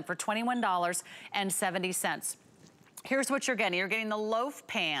 4 of them for $21.70. Here's what you're getting. You're getting the loaf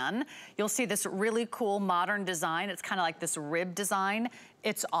pan. You'll see this really cool modern design. It's kind of like this rib design.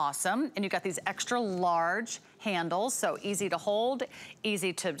 It's awesome. And you've got these extra large handles, so easy to hold,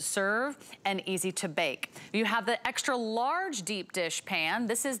 easy to serve, and easy to bake. You have the extra large deep dish pan.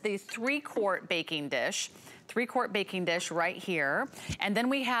 This is the 3-quart baking dish. 3-quart baking dish right here. And then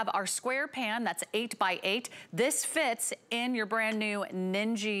we have our square pan, that's 8 by 8. This fits in your brand new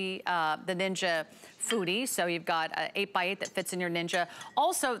Ninja, the Ninja Foodie. So you've got an 8 by 8 that fits in your Ninja.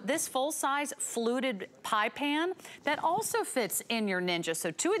 Also, this full-size fluted pie pan, that also fits in your Ninja. So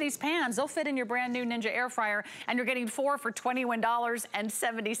 2 of these pans, they'll fit in your brand new Ninja air fryer, and you're getting 4 for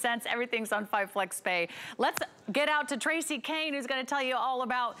 $21.70. Everything's on 5 Flex Pay. Let's get out to Tracy Kane, who's gonna tell you all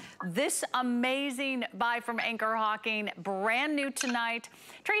about this amazing buy from Anchor Hawking, brand new tonight.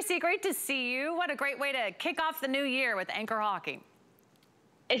 Tracy, great to see you. What a great way to kick off the new year with Anchor Hawking.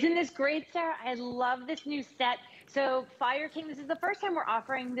 Isn't this great, Sarah? I love this new set. So Fire King, this is the first time we're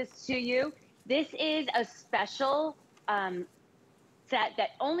offering this to you. This is a special set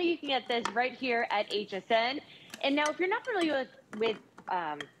that only you can get this right here at HSN. And now if you're not familiar with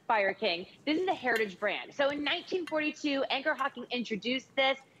Fire King, this is a heritage brand. So in 1942, Anchor Hawking introduced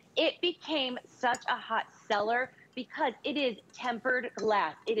this. It became such a hot seller because it is tempered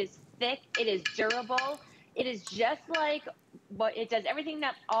glass. It is thick, it is durable. It is just like what it does, everything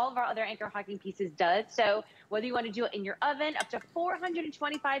that all of our other Anchor Hawking pieces does. So whether you want to do it in your oven up to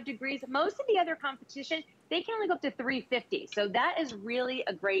 425 degrees, most of the other competition, they can only go up to 350. So that is really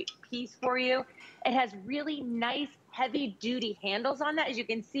a great piece for you. It has really nice heavy duty handles on that, as you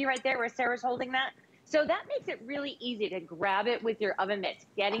can see right there where Sarah's holding that. So that makes it really easy to grab it with your oven mitts,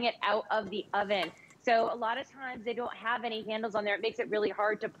 getting it out of the oven. So a lot of times they don't have any handles on there. It makes it really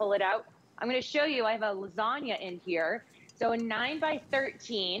hard to pull it out. I'm going to show you, I have a lasagna in here. So a 9 by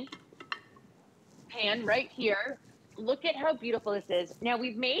 13 pan right here. Look at how beautiful this is. Now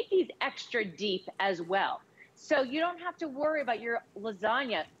we've made these extra deep as well. So you don't have to worry about your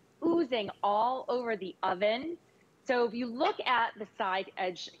lasagna oozing all over the oven. So if you look at the side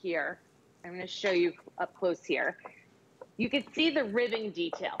edge here, I'm going to show you up close here. You can see the ribbing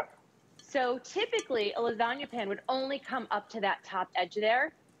detail. So typically a lasagna pan would only come up to that top edge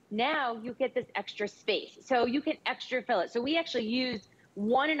there. Now you get this extra space, so you can extra fill it. So we actually used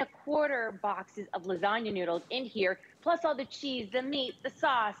 1 1/4 boxes of lasagna noodles in here, plus all the cheese, the meat, the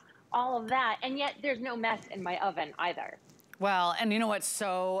sauce, all of that, and yet there's no mess in my oven either. Well, and you know what's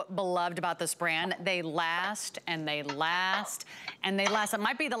so beloved about this brand? They last and they last and they last. It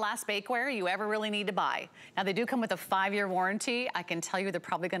might be the last bakeware you ever really need to buy. Now they do come with a 5-year warranty. I can tell you they're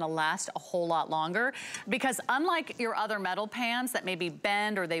probably gonna last a whole lot longer because unlike your other metal pans that maybe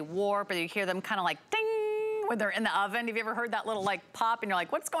bend or they warp or you hear them kind of like ding when they're in the oven. Have you ever heard that little like pop and you're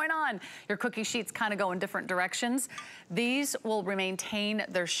like, what's going on? Your cookie sheets kind of go in different directions. These will maintain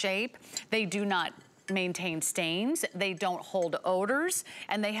their shape. They do not maintain stains, they don't hold odors,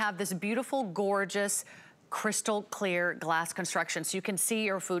 and they have this beautiful, gorgeous, crystal clear glass construction so you can see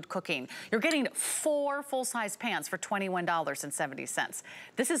your food cooking. You're getting 4 full-size pans for $21.70.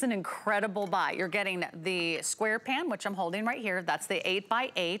 This is an incredible buy. You're getting the square pan, which I'm holding right here. That's the 8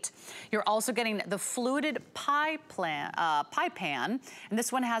 by 8. You're also getting the fluted pie pan, and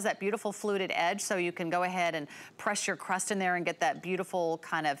this one has that beautiful fluted edge so you can go ahead and press your crust in there and get that beautiful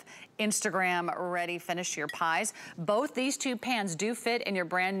kind of Instagram ready finish to your pies. Both these 2 pans do fit in your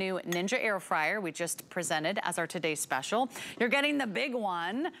brand new Ninja air fryer we just presented as our today's special. You're getting the big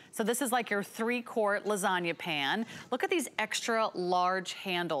one. So this is like your 3-quart lasagna pan. Look at these extra large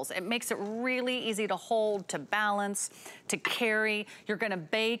handles. It makes it really easy to hold, to balance, to carry. You're gonna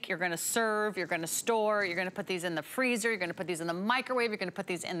bake, you're gonna serve, you're gonna store, you're gonna put these in the freezer, you're gonna put these in the microwave, you're gonna put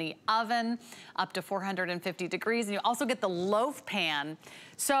these in the oven up to 450 degrees. And you also get the loaf pan.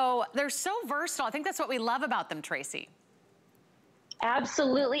 So they're so versatile. I think that's what we love about them, Tracy.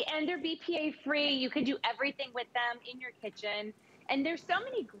 Absolutely, and they're BPA free. You can do everything with them in your kitchen. And there's so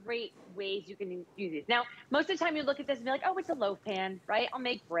many great ways you can use these. Now, most of the time you look at this and be like, oh, it's a loaf pan, right? I'll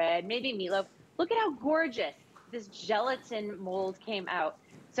make bread, maybe meatloaf. Look at how gorgeous this gelatin mold came out.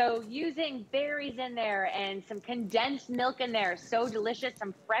 So using berries in there and some condensed milk in there, so delicious,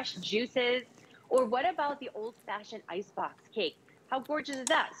 some fresh juices. Or what about the old-fashioned icebox cake? How gorgeous is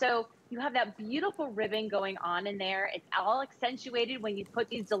that? So you have that beautiful ribbon going on in there. It's all accentuated when you put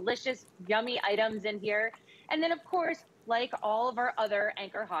these delicious, yummy items in here. And then of course, like all of our other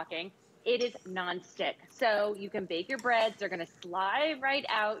Anchor hawking, it is nonstick. So you can bake your breads, they're gonna slide right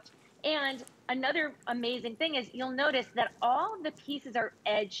out. And another amazing thing is you'll notice that all of the pieces are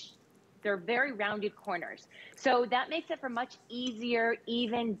edged. They're very rounded corners. So that makes it for much easier,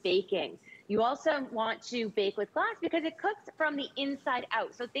 even baking. You also want to bake with glass because it cooks from the inside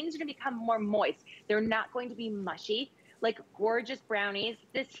out. So things are gonna become more moist. They're not going to be mushy, like gorgeous brownies.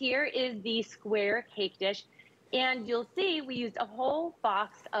 This here is the square cake dish. And you'll see we used a whole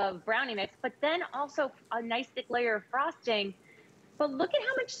box of brownie mix, but then also a nice thick layer of frosting. But look at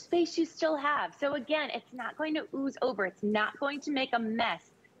how much space you still have. So again, it's not going to ooze over. It's not going to make a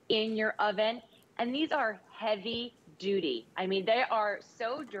mess in your oven. And these are heavy duty. I mean, they are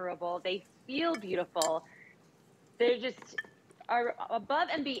so durable. They feel beautiful. They just are above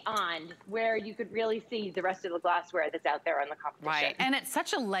and beyond where you could really see the rest of the glassware that's out there on the competition. Right, and it's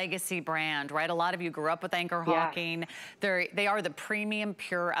such a legacy brand, right? A lot of you grew up with Anchor hawking. They are the premium,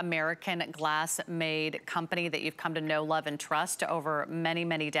 pure American glass-made company that you've come to know, love, and trust over many,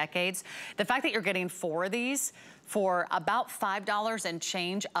 many decades. The fact that you're getting 4 of these for about $5 and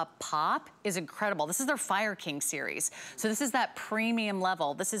change a pop is incredible. This is their Fire King series. So this is that premium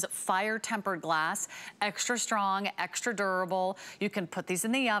level. This is fire tempered glass, extra strong, extra durable. You can put these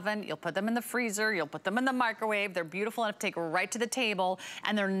in the oven, you'll put them in the freezer, you'll put them in the microwave. They're beautiful enough to take right to the table,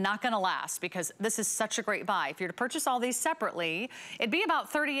 and they're not gonna last because this is such a great buy. If you're to purchase all these separately, it'd be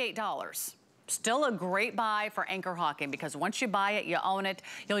about $38. Still a great buy for Anchor hawking because once you buy it, you own it,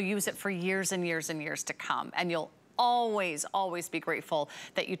 you'll use it for years and years and years to come, and you'll always, always be grateful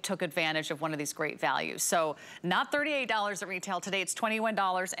that you took advantage of one of these great values. So not $38 at retail today, it's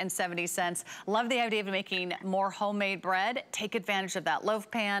 $21.70. Love the idea of making more homemade bread. Take advantage of that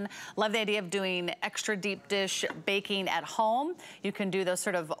loaf pan. Love the idea of doing extra deep dish baking at home. You can do those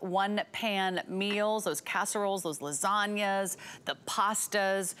sort of one pan meals, those casseroles, those lasagnas, the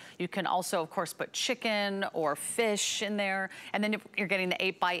pastas. You can also, of course, put chicken or fish in there. And then you're getting the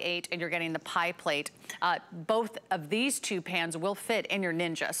 8x8 and you're getting the pie plate. Both of these 2 pans will fit in your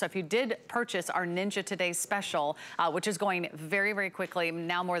Ninja. So if you did purchase our Ninja Today special, which is going very, very quickly,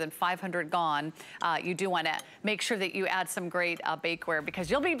 now more than 500 gone, you do want to make sure that you add some great bakeware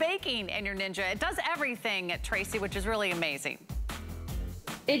because you'll be baking in your Ninja. It does everything, Tracy, which is really amazing.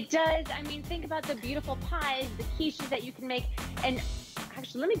 It does. I mean, think about the beautiful pies, the quiches that you can make. And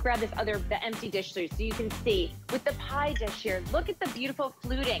actually, let me grab the empty dish so you can see. With the pie dish here, look at the beautiful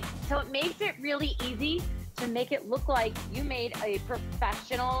fluting. So it makes it really easy to make it look like you made a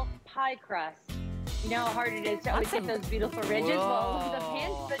professional pie crust. You know how hard it is to always get those beautiful ridges? Whoa.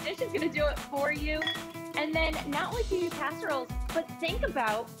 Well, the dish is gonna do it for you. And then not only do you casseroles, but think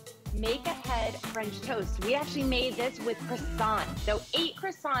about make ahead French toast. We actually made this with croissants. So 8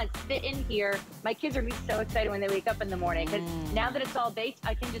 croissants fit in here. My kids are gonna be so excited when they wake up in the morning because now that it's all baked,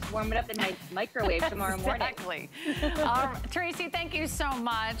 I can just warm it up in my microwave tomorrow morning. Exactly. Tracy, thank you so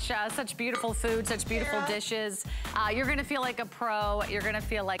much. Such beautiful food, such beautiful dishes. You're gonna feel like a pro. You're gonna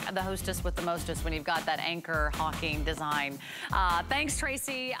feel like the hostess with the mostest when you've got that Anchor hawking design. Thanks,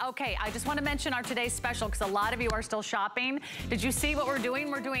 Tracy. Okay, I just wanna mention our today's special because a lot of you are still shopping. Did you see what we're doing?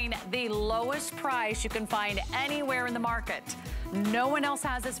 We're doing the lowest price you can find anywhere in the market. No one else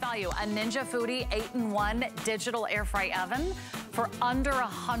has this value. A Ninja Foodie 8-in-1 digital air fry oven for under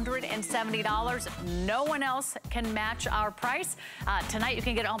 $170. No one else can match our price. Tonight you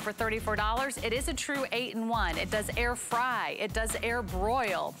can get it home for $34. It is a true 8-in-1. It does air fry, it does air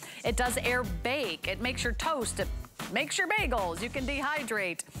broil, it does air bake, it makes your toast, it makes your bagels, you can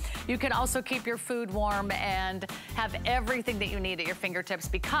dehydrate. You can also keep your food warm and have everything that you need at your fingertips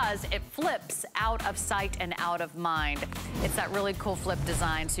because it flips out of sight and out of mind. It's that really cool flip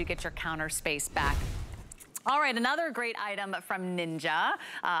design so you get your counter space back. All right, another great item from Ninja.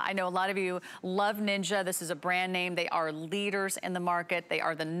 I know a lot of you love Ninja. This is a brand name. They are leaders in the market. They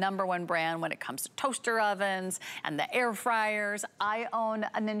are the #1 brand when it comes to toaster ovens and the air fryers. I own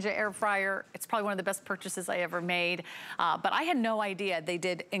a Ninja air fryer. It's probably one of the best purchases I ever made. But I had no idea they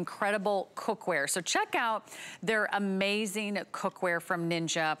did incredible cookware. So check out their amazing cookware from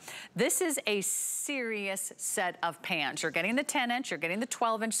Ninja. This is a serious set of pans. You're getting the 10-inch, you're getting the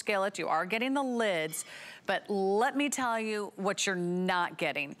 12-inch skillet, you are getting the lids. But let me tell you what you're not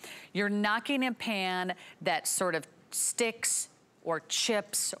getting. You're not getting a pan that sort of sticks or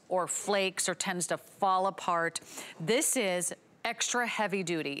chips or flakes or tends to fall apart. This is extra heavy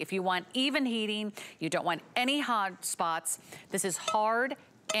duty. If you want even heating, you don't want any hot spots, this is hard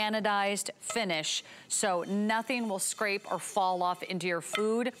anodized finish, so nothing will scrape or fall off into your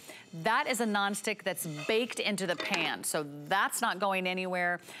food. That is a nonstick that's baked into the pan, so that's not going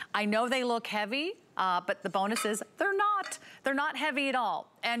anywhere. I know they look heavy, but the bonus is they're not. They're not heavy at all.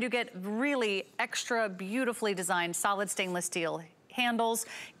 And you get really extra beautifully designed solid stainless steel handles,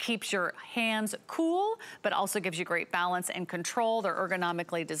 keeps your hands cool, but also gives you great balance and control. They're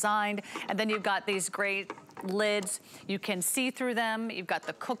ergonomically designed. And then you've got these great lids. You can see through them. You've got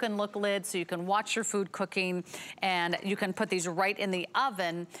the cook and look lid, so you can watch your food cooking, and you can put these right in the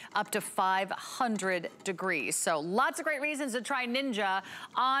oven up to 500 degrees. So lots of great reasons to try Ninja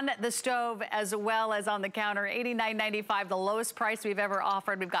on the stove as well as on the counter. $89.95, the lowest price we've ever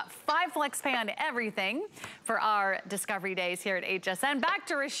offered. We've got 5 flex pan everything for our Discovery Days here at HSN. Back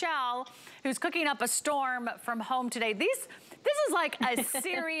to Rochelle, who's cooking up a storm from home today. This is like a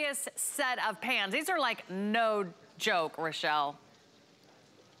serious set of pans. These are like no joke, Rochelle.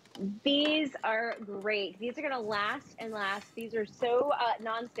 These are great. These are gonna last and last. These are so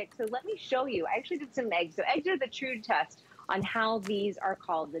non-stick. So let me show you. I actually did some eggs. So eggs are the true test on how these are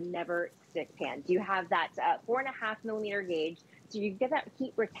called the never stick pans. You have that 4.5 millimeter gauge. So you get that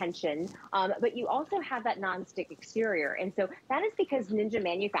heat retention, but you also have that non-stick exterior. And so that is because Ninja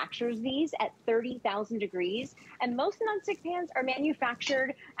manufactures these at 30,000 degrees. And most non-stick pans are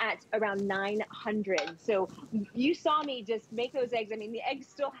manufactured at around 900. So you saw me just make those eggs. I mean, the eggs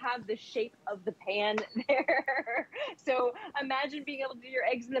still have the shape of the pan there. So imagine being able to do your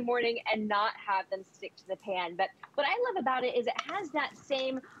eggs in the morning and not have them stick to the pan. But what I love about it is it has that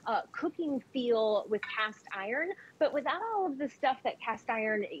same cooking feel with cast iron, but without all of the stuff that cast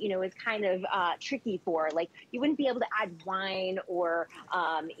iron, you know, is kind of tricky for. Like, you wouldn't be able to add wine or,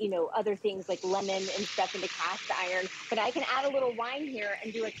 you know, other things like lemon and stuff into cast iron. But I can add a little wine here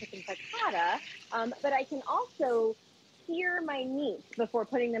and do a chicken frittata. But I can also sear my meats before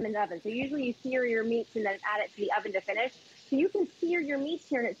putting them in the oven. So usually you sear your meats and then add it to the oven to finish. So you can sear your meats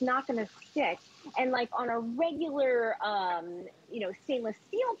here and it's not going to stick. And like on a regular, you know, stainless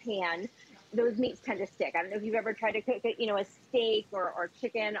steel pan, those meats tend to stick. I don't know if you've ever tried to cook, you know, a steak or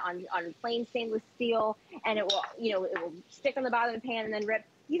chicken on plain stainless steel, and it will, you know, it will stick on the bottom of the pan and then rip.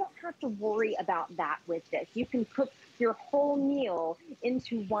 You don't have to worry about that with this. You can cook your whole meal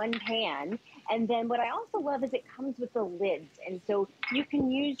into one pan. And then what I also love is it comes with the lids. And so you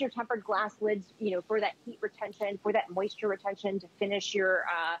can use your tempered glass lids, you know, for that heat retention, for that moisture retention to finish your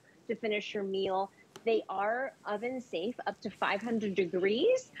meal. They are oven safe up to 500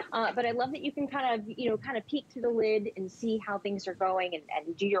 degrees, but I love that you can kind of peek through the lid and see how things are going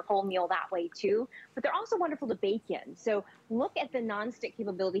and do your whole meal that way too. But they're also wonderful to bake in. So look at the nonstick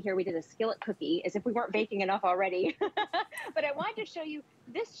capability here. We did a skillet cookie as if we weren't baking enough already. But I wanted to show you,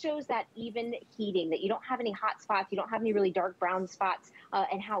 this shows that even heating, that you don't have any hot spots, you don't have any really dark brown spots,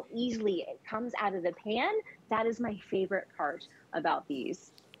 and how easily it comes out of the pan. That is my favorite part about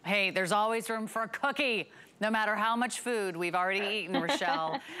these. Hey, there's always room for a cookie. No matter how much food we've already eaten,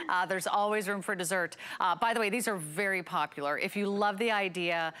 Rochelle, there's always room for dessert. By the way, these are very popular. If you love the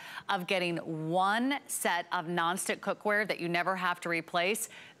idea of getting one set of nonstick cookware that you never have to replace,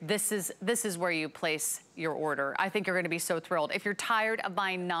 this is where you place your order. I think you're gonna be so thrilled. If you're tired of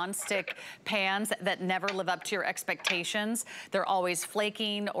buying nonstick pans that never live up to your expectations, they're always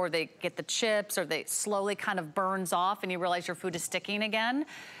flaking, or they get the chips, or they slowly kind of burns off and you realize your food is sticking again,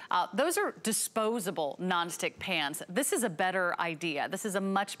 those are disposable nonstick pans. This is a better idea. This is a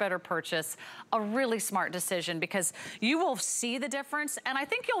much better purchase, a really smart decision, because you will see the difference, and I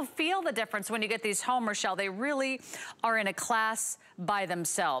think you'll feel the difference when you get these home, Rochelle. They really are in a class by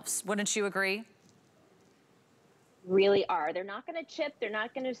themselves. Wouldn't you agree? Really are. They're not going to chip. They're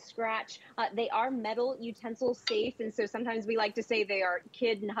not going to scratch. They are metal utensil safe. And so sometimes we like to say they are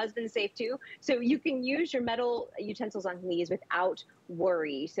kid and husband safe too. So you can use your metal utensils on these without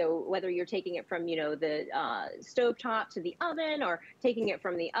worry. So whether you're taking it from, you know, the stove top to the oven, or taking it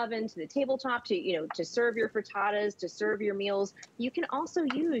from the oven to the tabletop to, you know, to serve your frittatas, to serve your meals, you can also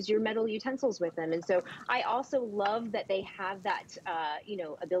use your metal utensils with them. And so I also love that they have that, you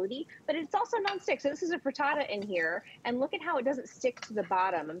know, ability, but it's also nonstick. So this is a frittata in here, and look at how it doesn't stick to the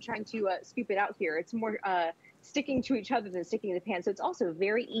bottom. I'm trying to scoop it out here. It's more sticking to each other than sticking in the pan. So it's also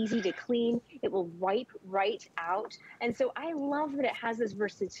very easy to clean. It will wipe right out. And so I love that it has this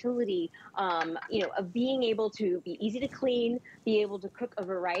versatility, you know, of being able to be easy to clean, be able to cook a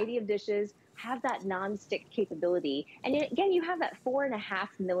variety of dishes, have that non-stick capability. And again, you have that 4.5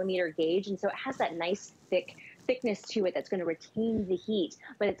 millimeter gauge. And so it has that nice thick thickness to it that's going to retain the heat,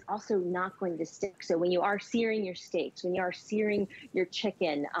 but it's also not going to stick. So when you are searing your steaks, when you are searing your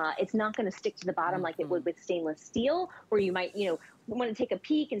chicken, it's not going to stick to the bottom like it would with stainless steel, where you might, want to take a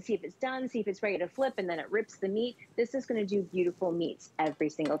peek and see if it's done, see if it's ready to flip, and then it rips the meat. This is going to do beautiful meats every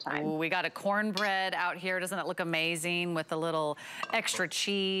single time. Ooh, we got a cornbread out here. Doesn't it look amazing with a little extra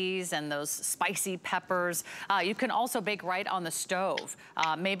cheese and those spicy peppers? You can also bake right on the stove.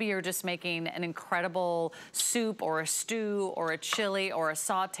 Maybe you're just making an incredible soup or a stew or a chili or a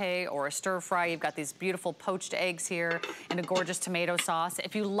saute or a stir fry. You've got these beautiful poached eggs here and a gorgeous tomato sauce.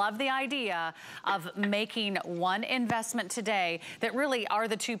 If you love the idea of making one investment today, that really are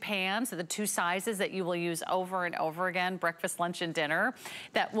the two pans, the two sizes that you will use over and over again, breakfast, lunch, and dinner,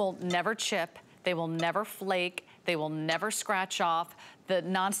 that will never chip, they will never flake, they will never scratch off. The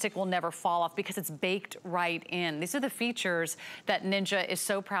nonstick will never fall off because it's baked right in. These are the features that Ninja is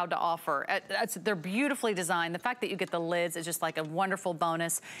so proud to offer. They're beautifully designed. The fact that you get the lids is just like a wonderful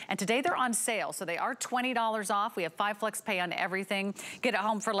bonus. And today they're on sale, so they are $20 off. We have 5 flex pay on everything. Get it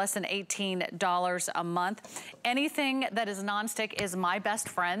home for less than $18 a month. Anything that is nonstick is my best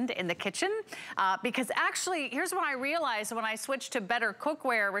friend in the kitchen because actually, here's what I realized when I switched to better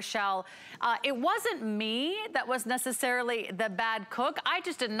cookware, Rochelle. It wasn't me that was necessarily the bad cook. I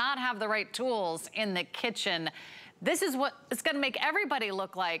just did not have the right tools in the kitchen. This is what it's gonna make everybody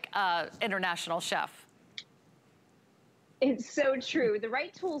look like an international chef. It's so true. The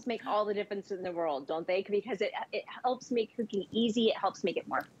right tools make all the difference in the world, don't they? Because it helps make cooking easy. It helps make it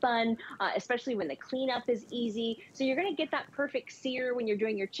more fun, especially when the cleanup is easy. So you're going to get that perfect sear when you're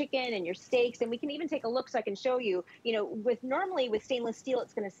doing your chicken and your steaks. And we can even take a look so I can show you, normally with stainless steel,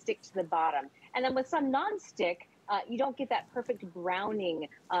 it's going to stick to the bottom. And then with some nonstick, you don't get that perfect browning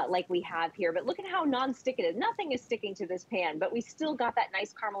like we have here. But look at how non-stick it is. Nothing is sticking to this pan, but we still got that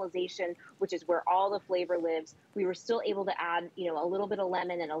nice caramelization, which is where all the flavor lives. We were still able to add, a little bit of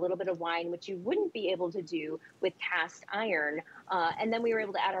lemon and a little bit of wine, which you wouldn't be able to do with cast iron. And then we were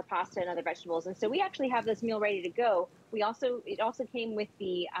able to add our pasta and other vegetables. And so we actually have this meal ready to go. It also came with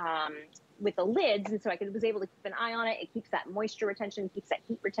the lids, and so I was able to keep an eye on it. It keeps that moisture retention, keeps that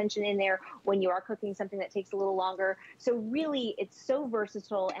heat retention in there when you are cooking something that takes a little longer. So really, it's so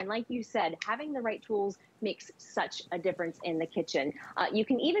versatile, and like you said, having the right tools makes such a difference in the kitchen. You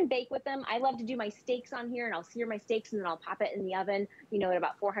can even bake with them. I love to do my steaks on here, and I'll sear my steaks, and then I'll pop it in the oven, at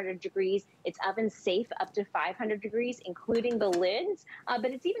about 400 degrees. It's oven safe up to 500 degrees, including the lids,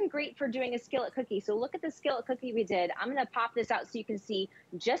 but it's even great for doing a skillet cookie. So look at the skillet cookie we did. I'm gonna pop this out so you can see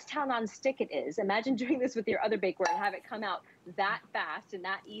just how non-stick it is. Imagine doing this with your other bakeware and have it come out that fast and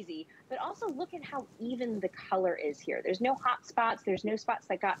that easy. But also look at how even the color is here. There's no hot spots. There's no spots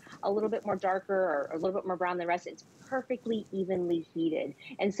that got a little bit more darker or a little bit more brown than the rest. It's perfectly evenly heated.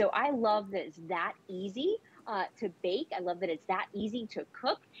 And so I love that it's that easy to bake. I love that it's that easy to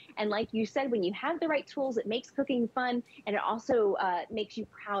cook. And like you said, when you have the right tools, it makes cooking fun, and it also makes you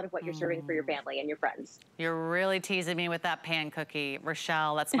proud of what you're serving for your family and your friends. You're really teasing me with that pan cookie,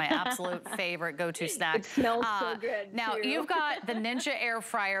 Rochelle. That's my absolute favorite go-to snack. It smells so good, Now, too. you've got the Ninja air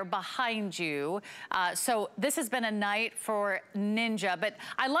fryer behind you. So this has been a night for Ninja, but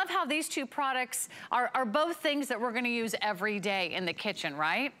I love how these two products are both things that we're gonna use every day in the kitchen,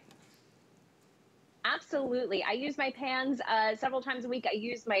 right? Absolutely. I use my pans several times a week. I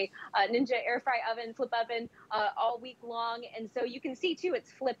use my Ninja air fry oven, flip oven all week long. And so you can see too,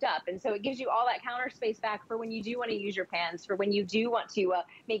 it's flipped up. And so it gives you all that counter space back for when you do want to use your pans, for when you do want to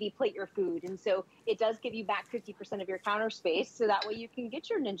maybe plate your food. And so it does give you back 50% of your counter space. So that way you can get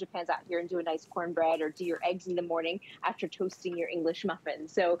your Ninja pans out here and do a nice cornbread or do your eggs in the morning after toasting your English muffin.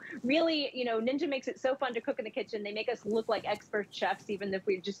 So really, Ninja makes it so fun to cook in the kitchen. They make us look like expert chefs, even if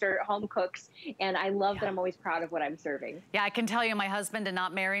we just are home cooks. And I love that I'm always proud of what I'm serving. Yeah, I can tell you my husband did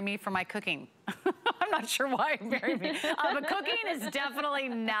not marry me for my cooking. I'm not sure why he married me. But cooking is definitely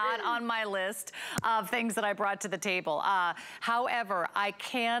not on my list of things that I brought to the table. However, I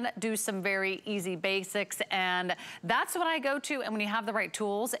can do some very easy basics, and that's what I go to. And when you have the right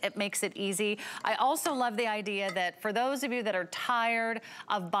tools, it makes it easy. I also love the idea that for those of you that are tired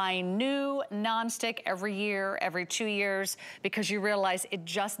of buying new nonstick every year, every 2 years, because you realize it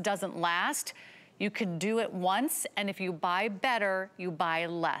just doesn't last, you can do it once, and if you buy better, you buy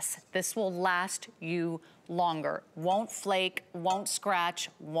less. This will last you longer. Won't flake, won't scratch,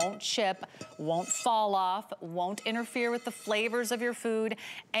 won't chip, won't fall off, won't interfere with the flavors of your food,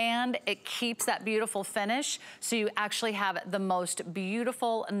 and it keeps that beautiful finish, so you actually have the most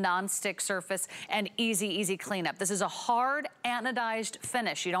beautiful non-stick surface and easy, easy cleanup. This is a hard anodized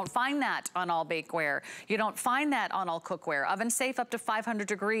finish. You don't find that on all bakeware. You don't find that on all cookware. Oven safe up to 500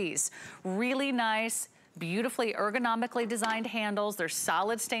 degrees. Really nice, Beautifully ergonomically designed handles. They're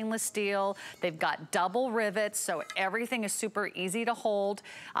solid stainless steel. They've got double rivets, so everything is super easy to hold.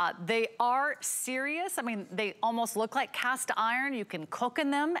 They are serious. I mean, they almost look like cast iron. You can cook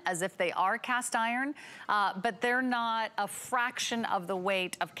in them as if they are cast iron, but they're not a fraction of the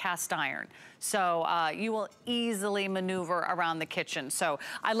weight of cast iron. So you will easily maneuver around the kitchen. So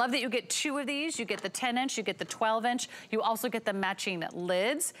I love that you get 2 of these. You get the 10-inch, you get the 12-inch. You also get the matching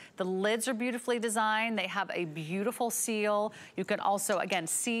lids. The lids are beautifully designed. They have a beautiful seal. You can also, again,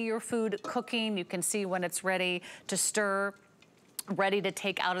 see your food cooking. You can see when it's ready to stir, ready to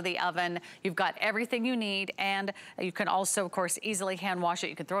take out of the oven. You've got everything you need, and you can also, of course, easily hand wash it.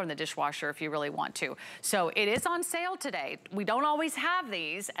 You can throw it in the dishwasher if you really want to. So it is on sale today. We don't always have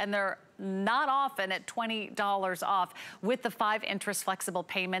these, and they're not often at $20 off with the 5 interest flexible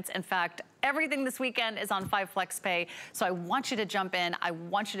payments. In fact, everything this weekend is on 5 flex pay. So I want you to jump in. I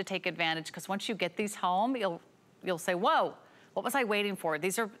want you to take advantage, because once you get these home, you'll say, whoa, what was I waiting for?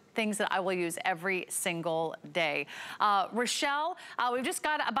 These are things that I will use every single day. Rochelle, we've just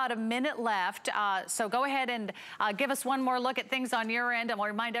got about a minute left. So go ahead and give us one more look at things on your end, and we'll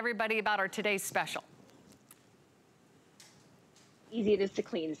remind everybody about our today's special. Easy it is to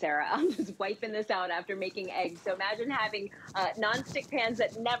clean, Sarah. I'm just wiping this out after making eggs. So imagine having non-stick pans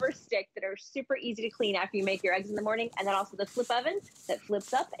that never stick, that are super easy to clean after you make your eggs in the morning, and then also the flip oven that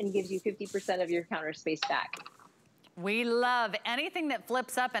flips up and gives you 50% of your counter space back. We love anything that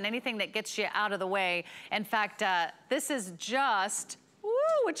flips up and anything that gets you out of the way. In fact, this is just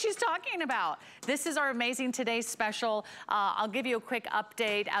what she's talking about. This is our amazing today's special. I'll give you a quick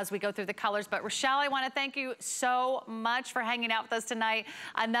update as we go through the colors. But Rochelle, I want to thank you so much for hanging out with us tonight.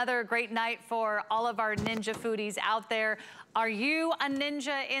 Another great night for all of our ninja foodies out there. Are you a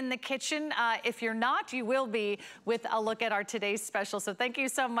ninja in the kitchen? If you're not, you will be with a look at our today's special. So thank you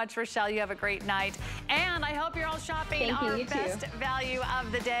so much, Rochelle. You have a great night. And I hope you're all shopping our best value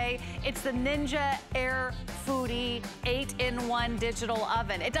of the day. It's the Ninja Air Foodie 8-in-1 digital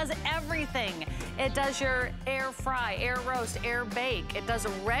oven. It does everything. It does your air fry, air roast, air bake. It does a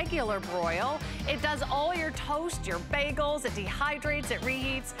regular broil. It does all your toast, your bagels. It dehydrates, it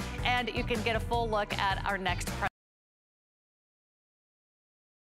reheats, and you can get a full look at our next